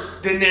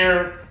worse than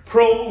their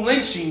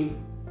pro-lynching,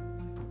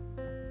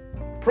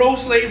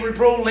 pro-slavery,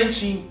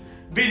 pro-lynching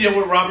video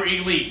with Robert E.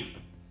 Lee.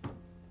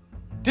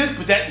 Just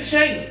put that to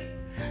shame.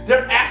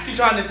 They're actually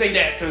trying to say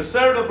that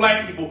conservative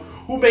black people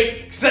who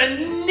make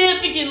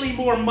significantly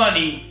more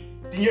money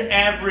than your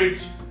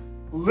average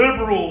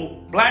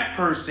liberal black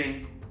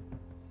person,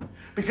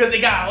 because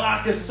they got a lot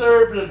of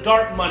conservative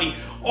dark money.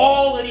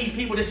 All of these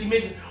people that she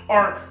mentioned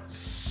are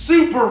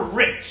super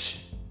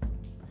rich.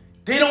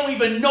 They don't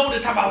even know the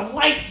type of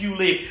life you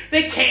live.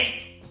 They can't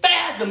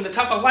fathom the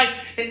type of life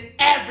an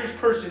average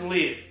person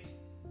live.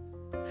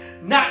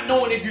 Not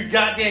knowing if your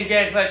goddamn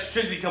gas and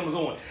electricity comes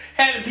on.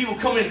 Having people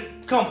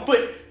come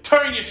foot,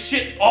 turn your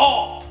shit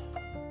off.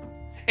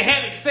 And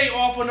having it stay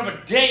off for another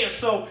day or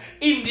so,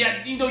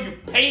 even though you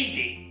paid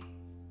it.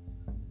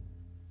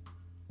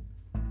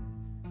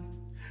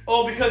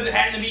 Oh, because it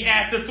had to be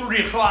after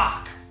 3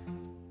 o'clock.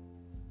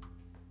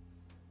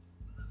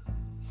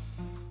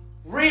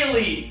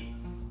 Really?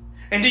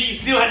 And then you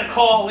still had to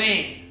call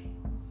in.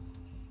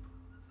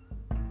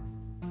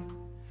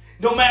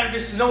 No matter if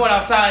it's snowing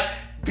outside,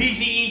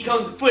 BGE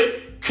comes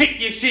foot, kick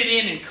your shit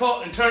in and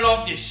turn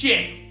off your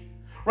shit.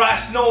 Right,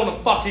 snow on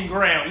the fucking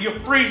ground. You're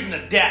freezing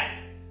to death.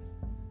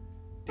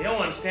 They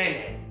don't understand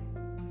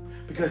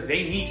that. Because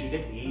they need you.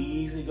 They can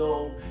easily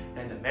go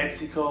into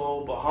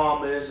Mexico,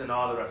 Bahamas, and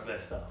all the rest of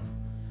that stuff.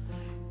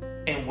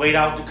 And wait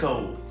out the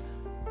cold.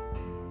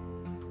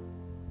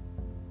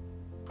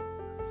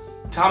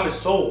 Thomas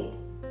Sowell,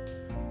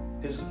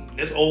 this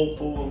old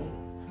fool,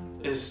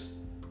 is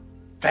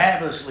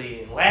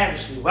fabulously and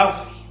lavishly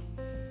wealthy.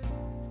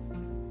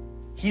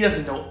 he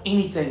doesn't know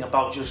anything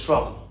about your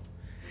struggle.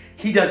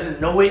 He doesn't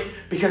know it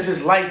because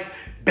his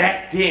life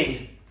back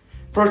then,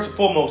 first and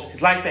foremost,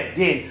 his life back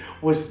then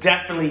was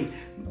definitely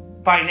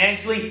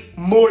financially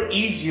more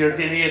easier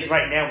than it is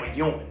right now with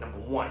Yeoman, number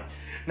one.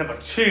 Number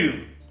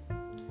two,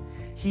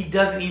 he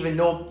doesn't even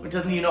know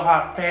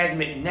how to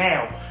fathom it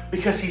now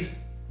because he's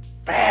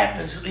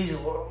fabulously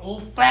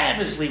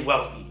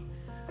wealthy.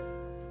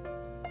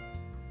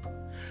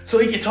 So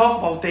he can talk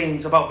about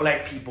things about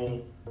black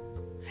people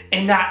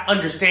and not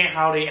understand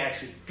how they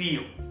actually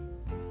feel.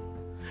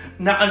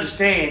 Not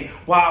understand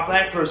why a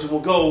black person will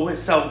go and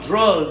sell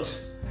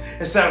drugs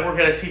instead of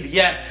working at a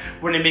CVS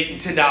when they're making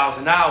 $10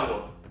 an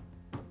hour.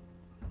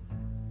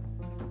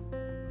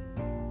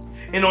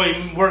 And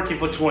only working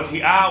for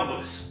 20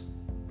 hours.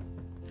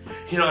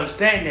 He don't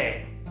understand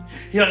that.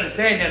 He don't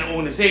understand that an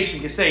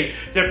organization can say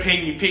they're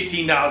paying you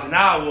 $15 an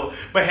hour,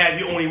 but have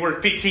you only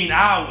work 15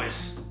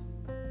 hours.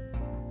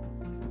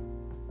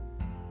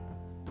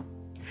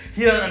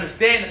 He doesn't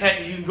understand the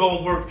fact that you can go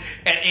and work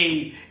at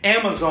a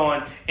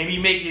Amazon and be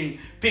making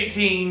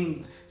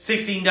 $15,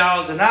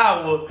 $16 an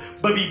hour,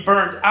 but be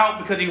burned out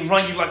because they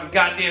run you like a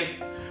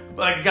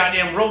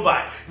goddamn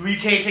robot. Where you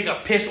can't take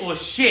a piss or a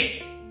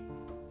shit.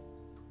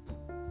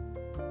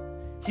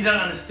 He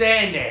doesn't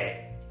understand that.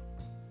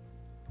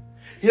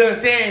 He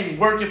doesn't understand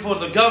working for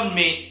the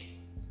government,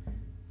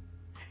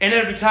 and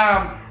every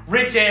time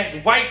rich ass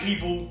old white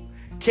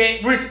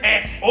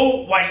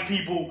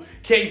people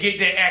can't get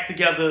their act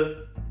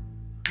together,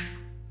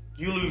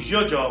 you lose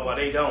your job while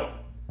they don't.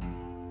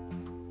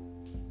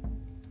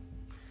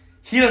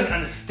 He doesn't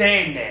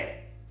understand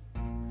that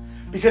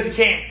because he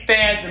can't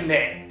fathom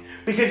that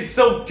because he's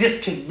so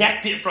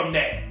disconnected from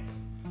that.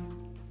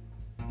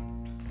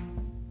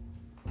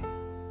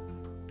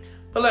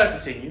 But let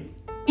us continue.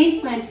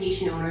 These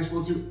plantation owners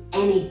will do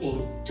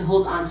anything to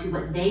hold on to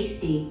what they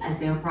see as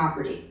their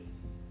property.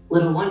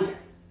 Little wonder.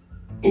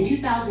 In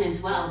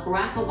 2012,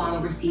 Barack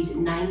Obama received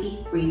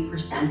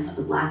 93% of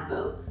the black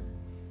vote.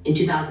 In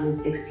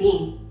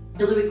 2016,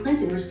 Hillary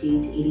Clinton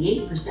received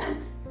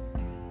 88%.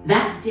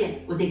 That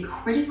dip was a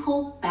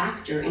critical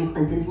factor in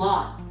Clinton's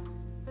loss.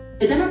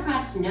 The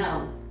Democrats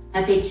know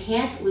that they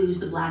can't lose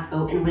the black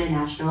vote and win a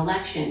national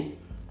election.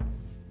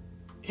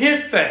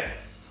 Here's the thing.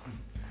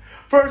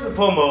 First and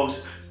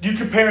foremost, you're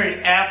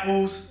comparing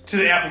apples to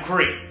the apple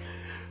crate.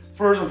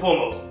 First and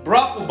foremost,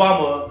 Barack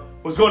Obama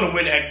was going to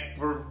win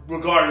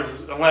regardless,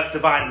 unless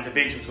divine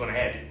intervention was going to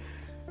happen.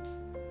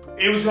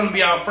 It was going to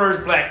be our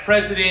first black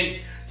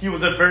president. He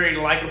was a very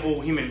likable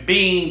human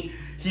being.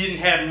 He didn't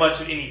have much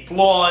of any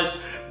flaws.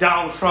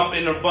 Donald Trump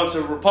and a bunch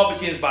of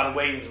Republicans, by the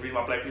way, this is the reason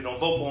why black people don't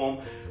vote for him,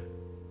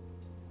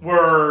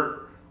 were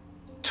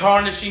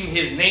tarnishing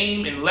his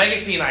name and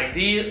legacy and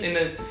idea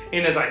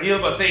in his ideal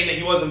by saying that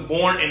he wasn't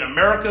born in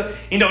America.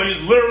 You know, he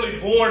was literally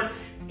born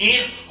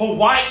in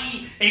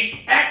Hawaii, an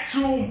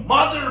actual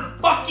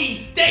motherfucking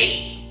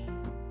state.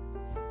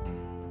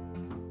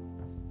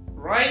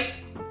 Right?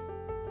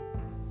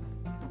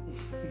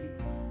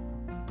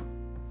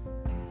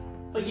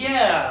 But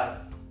yeah,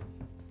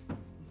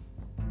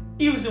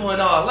 he was doing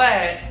all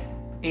that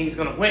and he's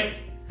gonna win.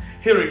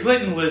 Hillary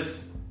Clinton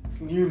was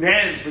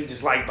unanimously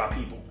disliked by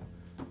people.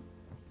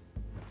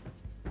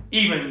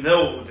 Even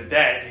though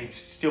they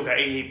still got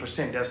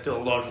 88%, that's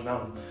still a large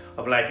amount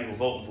of black people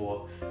voting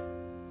for.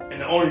 And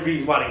the only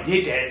reason why they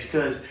did that is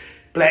because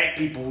black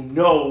people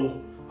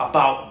know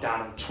about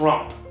Donald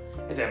Trump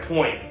at that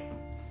point.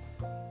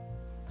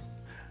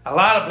 A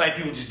lot of black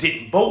people just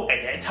didn't vote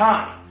at that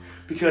time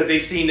because they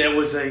seen that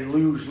was a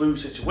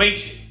lose-lose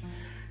situation.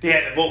 They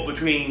had to vote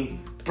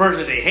between the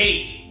person they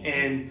hate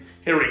and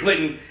Hillary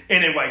Clinton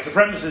and then white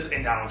supremacists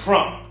and Donald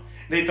Trump.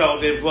 They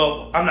felt that,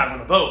 well, I'm not going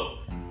to vote,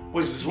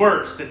 which is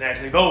worse than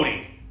actually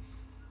voting.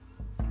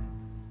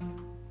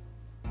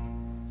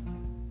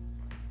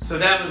 So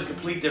that was a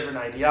complete different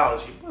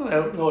ideology.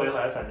 Well, go ahead,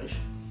 let I finish.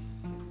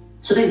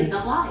 So they make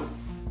up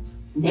lies.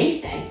 They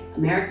say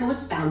America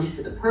was founded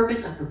for the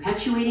purpose of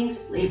perpetuating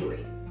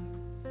slavery.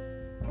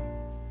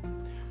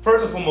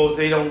 First and foremost,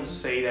 they don't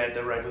say that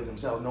directly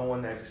themselves. No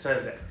one actually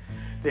says that.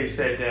 They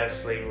said that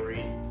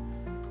slavery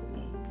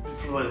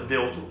was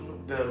built,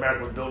 that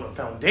America was built on the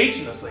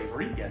foundation of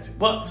slavery. Yes, it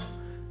was.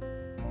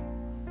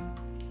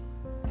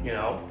 You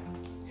know,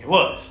 it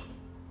was.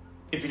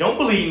 If you don't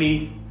believe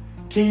me,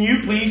 can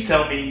you please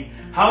tell me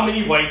how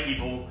many white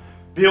people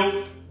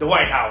built the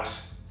White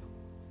House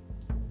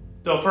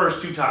the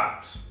first two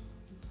times?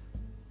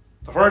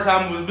 The first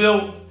time it was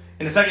built,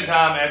 and the second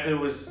time after it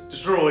was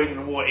destroyed in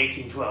the war of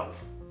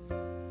 1812.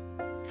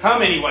 How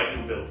many white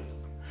people built it?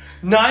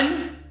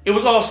 None? It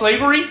was all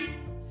slavery?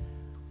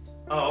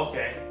 Oh,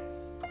 okay.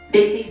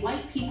 They say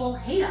white people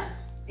hate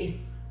us.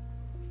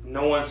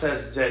 No one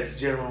says that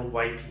general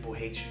white people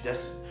hate you.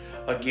 That's,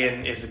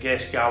 again, it's a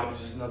gas scallop, which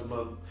is nothing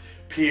but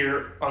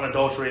pure,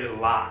 unadulterated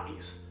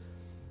lies.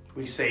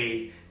 We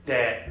say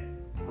that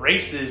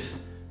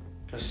racist,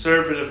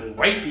 conservative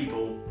white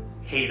people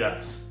hate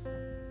us.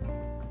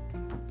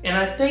 And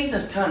I think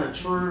that's kind of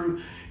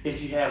true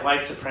if you have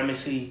white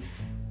supremacy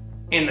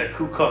in the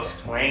Ku Klux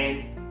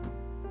Klan.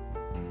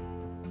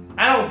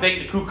 I don't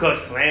think the Ku Klux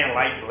Klan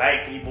like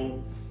black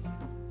people.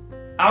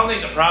 I don't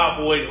think the Proud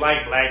Boys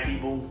like black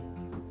people.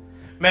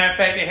 Matter of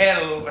fact, they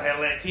had a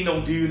Latino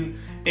dude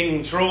in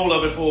control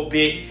of it for a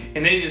bit,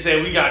 and they just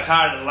said, we got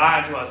tired of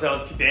lying to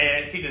ourselves,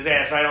 kick his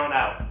ass right on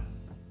out.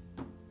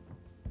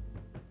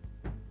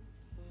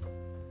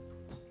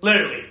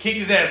 Literally, kicked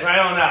his ass right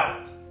on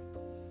out.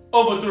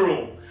 Overthrew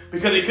him.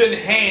 Because they couldn't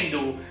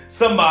handle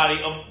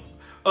somebody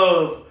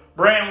of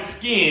brown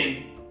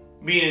skin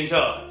being in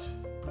charge.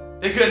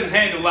 They couldn't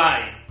handle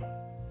lying.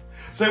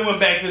 So they went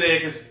back to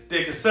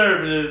their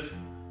conservative,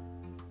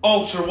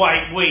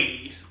 ultra-white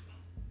ways.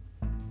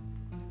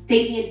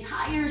 Say the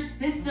entire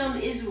system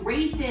is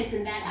racist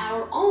and that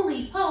our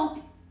only hope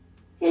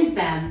is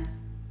them.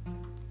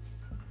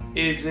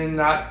 Is there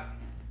not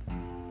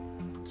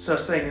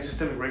such thing as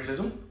systemic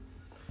racism?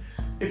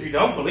 If you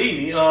don't believe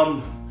me,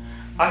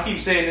 I keep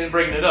saying it and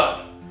bringing it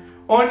up.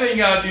 Only thing you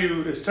gotta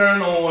do is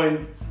turn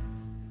on,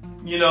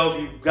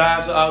 if you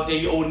guys are out there,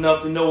 you're old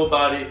enough to know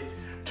about it,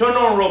 turn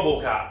on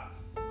RoboCop.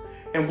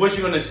 And what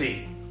you're gonna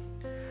see?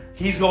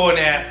 He's going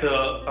after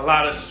a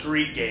lot of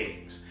street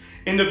gangs.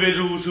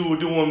 Individuals who are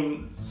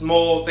doing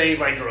small things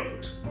like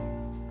drugs.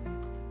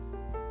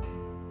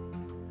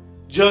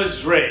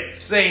 Judge Dredd,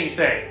 same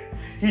thing.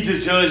 He's a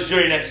judge,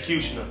 jury, and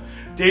executioner.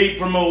 They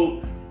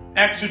promote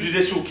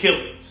extrajudicial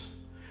killings.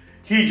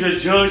 He's a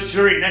judge,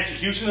 jury, and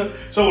executioner.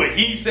 So when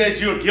he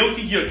says you're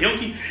guilty,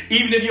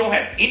 even if you don't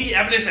have any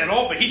evidence at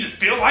all, but he just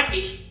feel like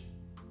it.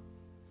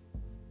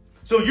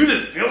 So you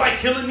just feel like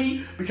killing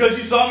me because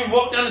you saw me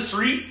walk down the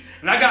street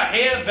and I got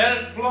hair,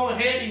 better flowing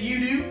hair than you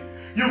do?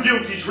 You're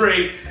guilty,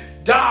 Trey.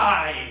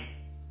 Die.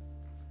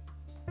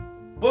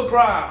 What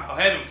crime of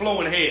having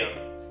flowing hair?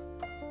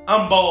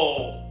 I'm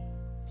bald.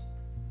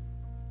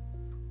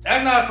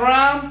 That's not a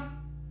crime.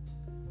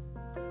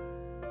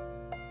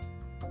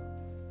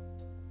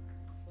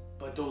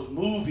 But those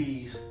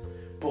movies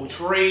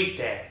portrayed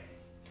that.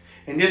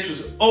 And this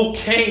was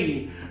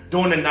okay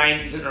during the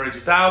 90s and early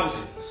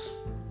 2000s.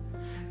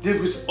 This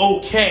was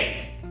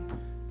okay.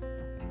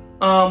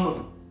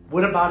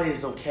 What about it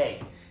is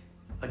okay?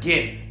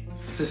 Again,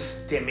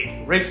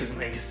 systemic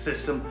racism, a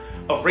system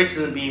of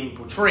racism being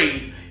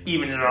portrayed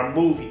even in our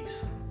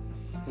movies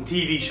and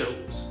TV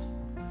shows.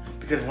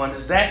 Because when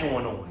is that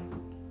going on?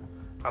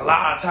 A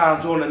lot of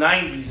times during the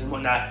 90s and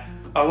whatnot,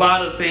 a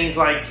lot of things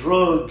like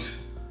drugs,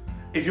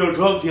 if you're a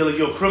drug dealer,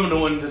 you're a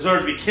criminal and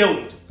deserve to be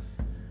killed,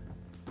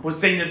 was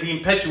things that being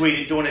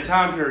perpetuated during that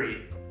time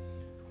period.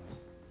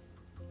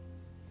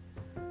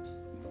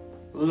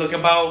 Look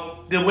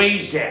about the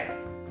wage gap.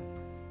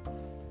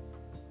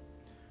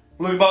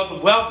 Look about the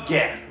wealth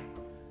gap.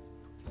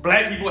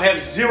 Black people have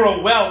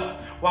zero wealth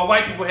while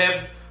white people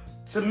have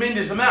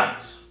tremendous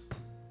amounts.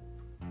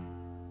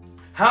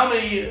 How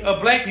many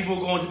black people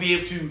are going to be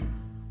able to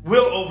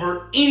will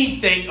over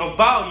anything of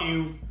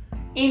value,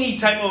 any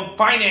type of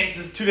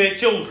finances to their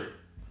children?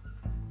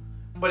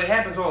 But it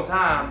happens all the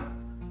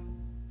time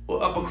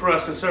with upper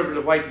crust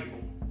conservative white people.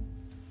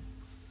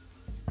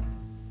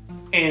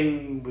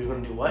 And we're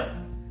going to do what?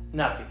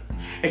 Nothing.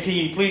 And can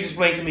you please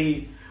explain to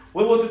me,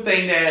 what was the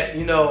thing that,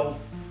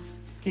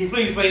 can you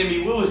please explain to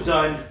me what was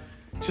done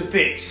to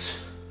fix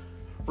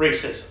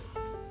racism?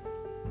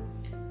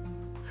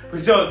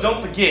 Because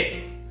don't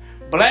forget,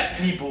 black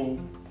people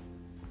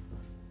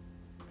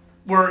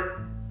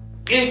were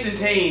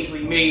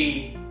instantaneously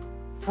made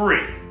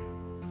free.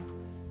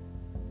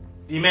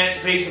 The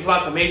Emancipation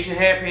Proclamation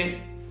happened.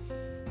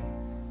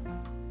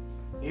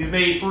 He was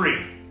made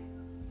free.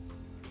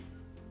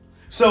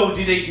 So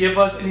did they give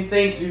us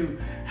anything to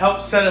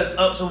help set us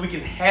up so we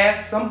can have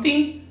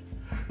something?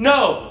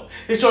 No.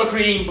 They started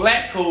creating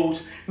black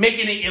codes,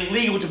 making it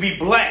illegal to be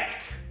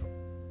black.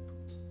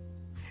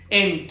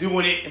 And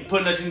doing it and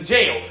putting us in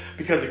jail.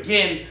 Because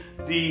again,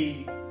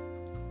 the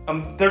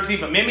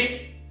 13th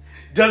Amendment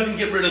doesn't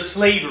get rid of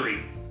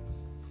slavery.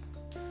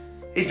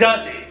 It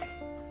doesn't.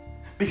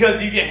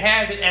 Because you can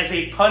have it as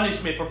a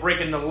punishment for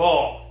breaking the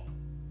law.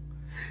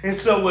 And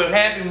so what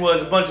happened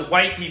was a bunch of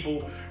white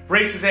people,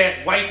 racist ass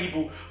white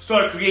people,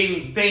 started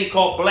creating things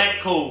called black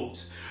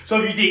codes.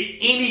 So if you did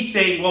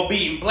anything while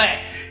being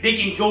black, they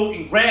can go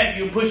and grab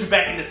you and push you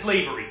back into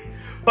slavery.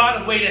 By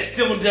the way, that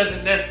still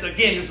doesn't, that's the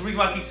reason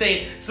why I keep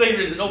saying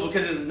slavery isn't over,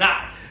 because it's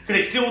not. Because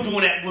they're still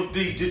doing that with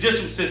the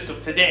judicial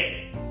system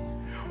today.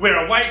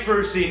 Where a white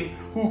person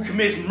who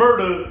commits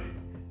murder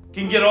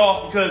can get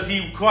off because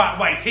he cried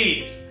white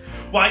tears.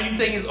 Why you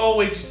think it's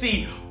always, you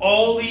see,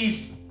 all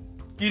these,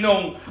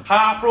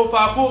 high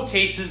profile court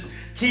cases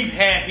keep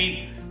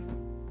having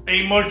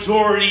a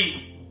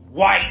majority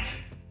white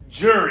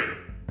jury.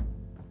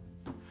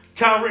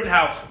 Kyle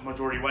Rittenhouse,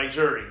 majority white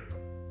jury.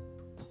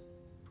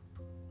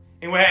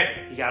 And what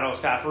happened? He got off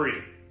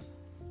scot-free.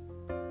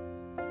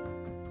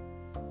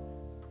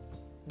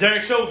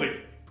 Derek Chauvin,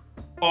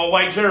 all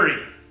white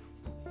jury.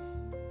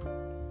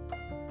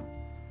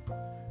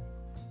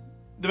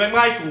 The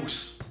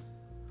McMichaels,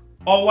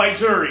 all white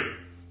jury.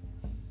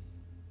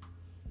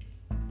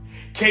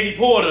 Katie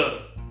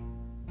Porter,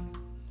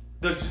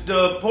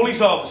 the police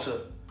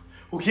officer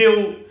who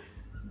killed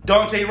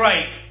Dante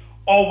Wright,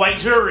 all-white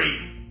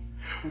jury?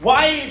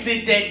 Why is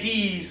it that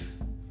these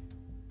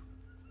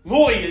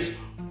lawyers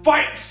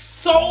fight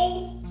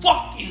so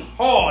fucking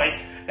hard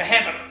to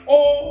have an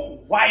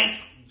all-white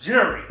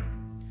jury?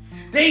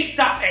 They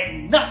stop at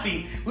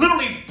nothing,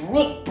 literally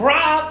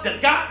bribe the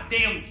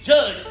goddamn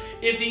judge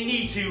if they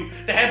need to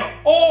have an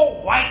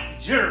all-white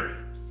jury.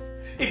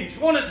 If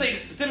you want to say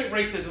that systemic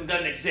racism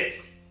doesn't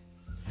exist.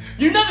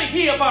 You never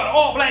hear about an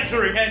all-black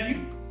jury, have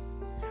you?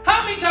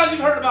 How many times have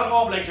you heard about an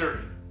all-black jury?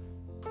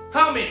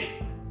 How many?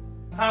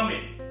 How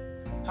many?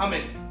 How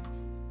many?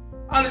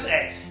 I'm just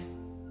asking.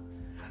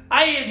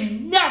 I have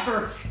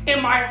never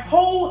in my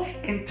whole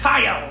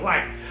entire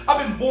life,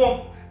 I've been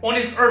born on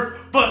this earth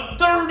for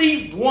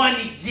 31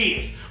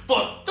 years.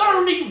 For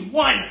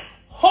 31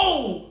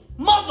 whole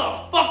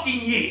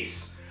motherfucking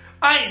years.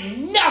 I have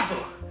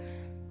never,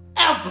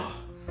 ever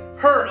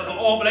heard of an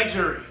all-black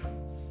jury.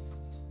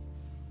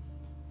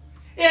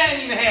 It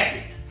ain't even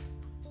happened.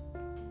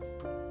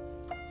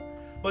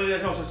 But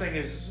there's no such thing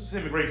as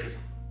systemic racism.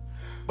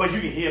 But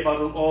you can hear about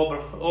those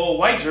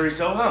all-white juries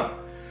though, huh?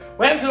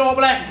 What happened to the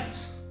all-black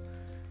ones?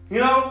 You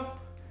know?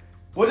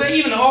 Was there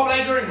even an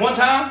all-black jury one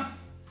time?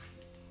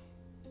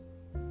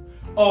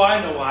 Oh,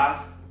 I know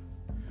why.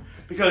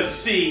 Because you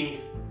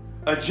see,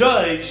 a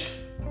judge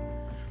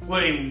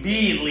would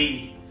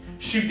immediately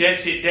shoot that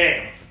shit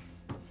down.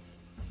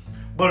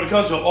 But when it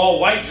comes to an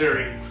all-white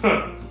jury,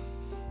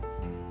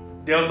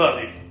 they'll love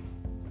it.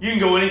 You can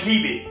go in and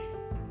keep it.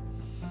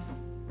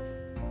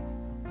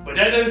 But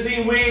that doesn't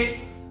seem weird.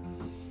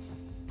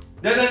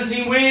 That doesn't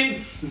seem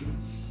weird.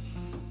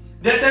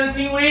 That doesn't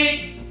seem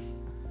weird.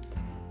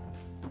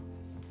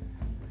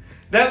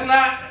 That's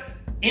not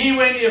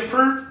anywhere near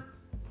proof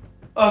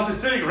of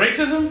systemic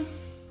racism.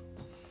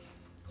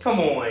 Come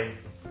on.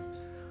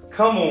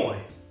 Come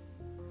on.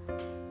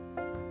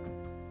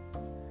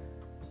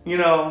 You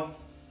know,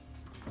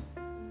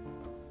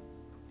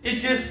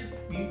 it's just,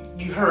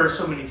 you heard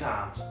so many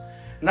times.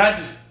 And I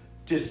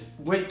just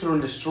went through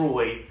and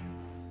destroyed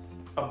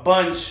a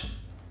bunch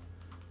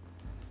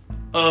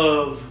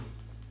of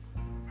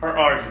her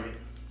argument.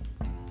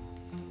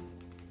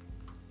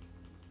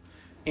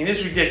 And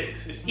it's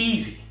ridiculous. It's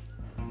easy.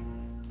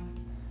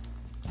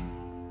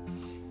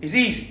 It's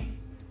easy.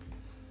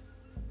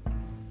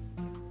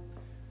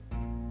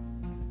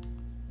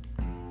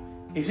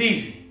 It's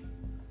easy.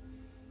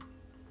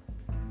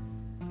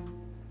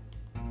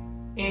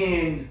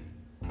 And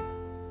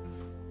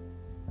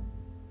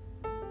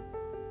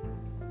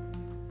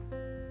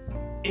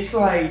it's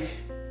like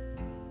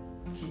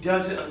he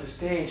doesn't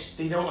understand.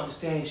 They don't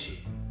understand shit.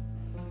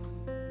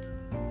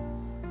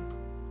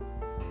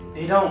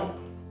 They don't.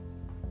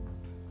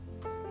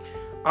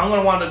 I'm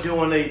going to wind up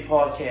doing a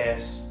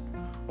podcast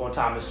on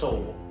Time and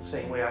Soul.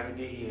 Same way I can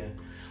get here.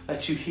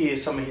 Let you hear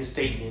some of his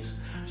statements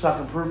so I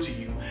can prove to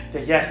you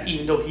that yes,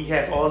 even though he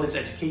has all this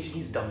education,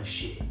 he's dumb as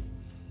shit.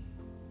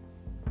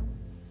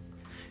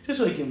 Just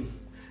so he can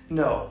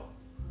know.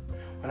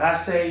 When I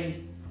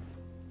say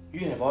you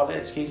can have all the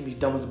education and be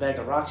dumb as a bag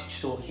of rocks, you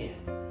still can.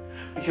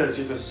 Because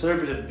your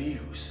conservative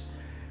views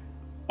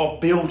are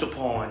built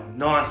upon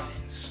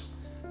nonsense.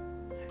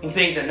 And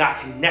things are not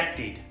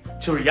connected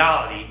to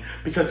reality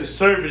because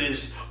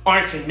conservatives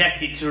aren't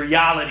connected to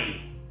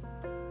reality.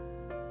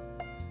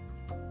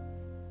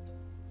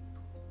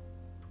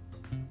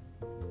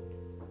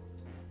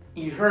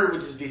 You heard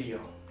with this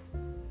video.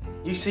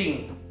 You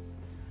seen,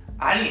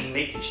 I didn't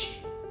make this shit.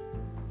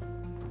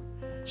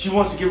 She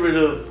wants to get rid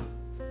of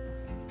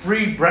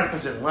free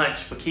breakfast and lunch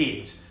for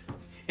kids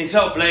and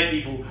tell black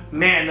people,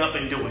 man up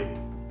and do it.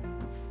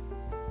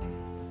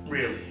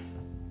 Really?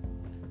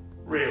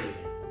 Really?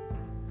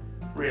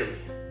 Really?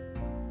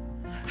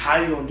 How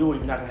are you going to do it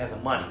if you're not going to have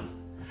the money?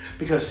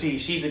 Because, see,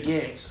 she's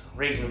against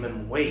raising the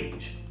minimum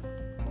wage.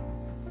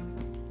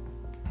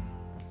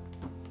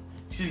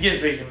 She's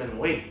against raising the minimum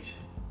wage.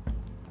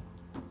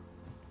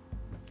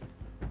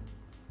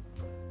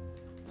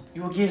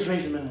 You're against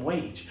raising the minimum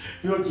wage.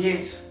 You're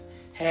against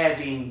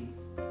having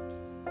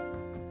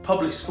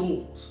public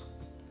schools.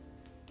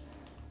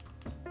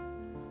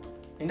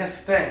 And that's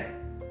the thing.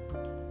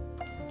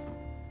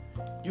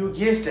 You're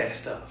against that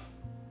stuff.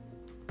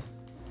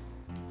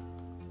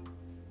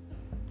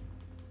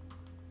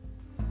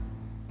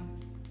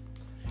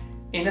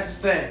 And that's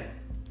the thing.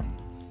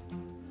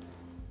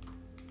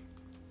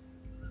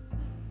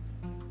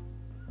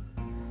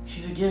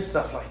 She's against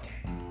stuff like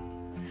that.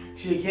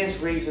 She's against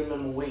raising the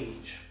minimum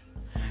wage.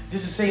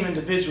 This is the same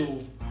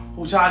individual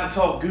who tried to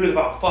talk good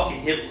about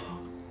fucking Hitler.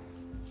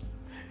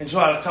 And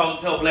tried to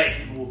tell black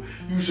people,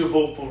 you should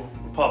vote for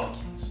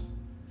Republicans.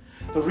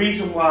 The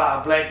reason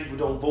why black people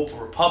don't vote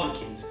for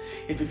Republicans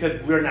is because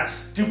we're not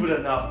stupid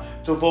enough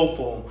to vote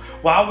for them.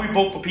 Why we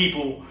vote for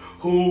people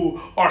who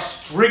are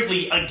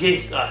strictly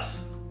against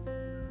us?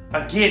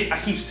 Again, I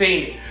keep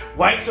saying it.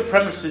 White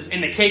supremacists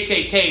and the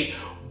KKK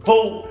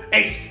vote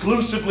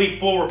exclusively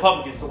for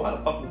Republicans. So why the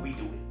fuck would we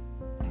do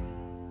it?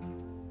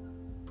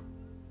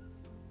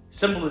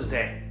 Simple as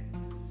that.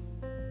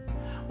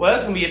 Well,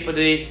 that's going to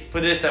be it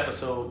for this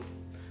episode.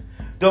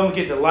 Don't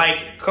forget to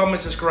like,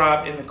 comment,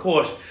 subscribe, and of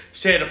course,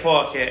 share the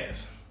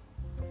podcast.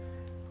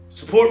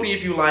 Support me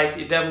if you like.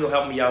 It definitely will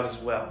help me out as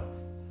well.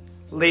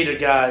 Later,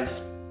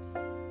 guys.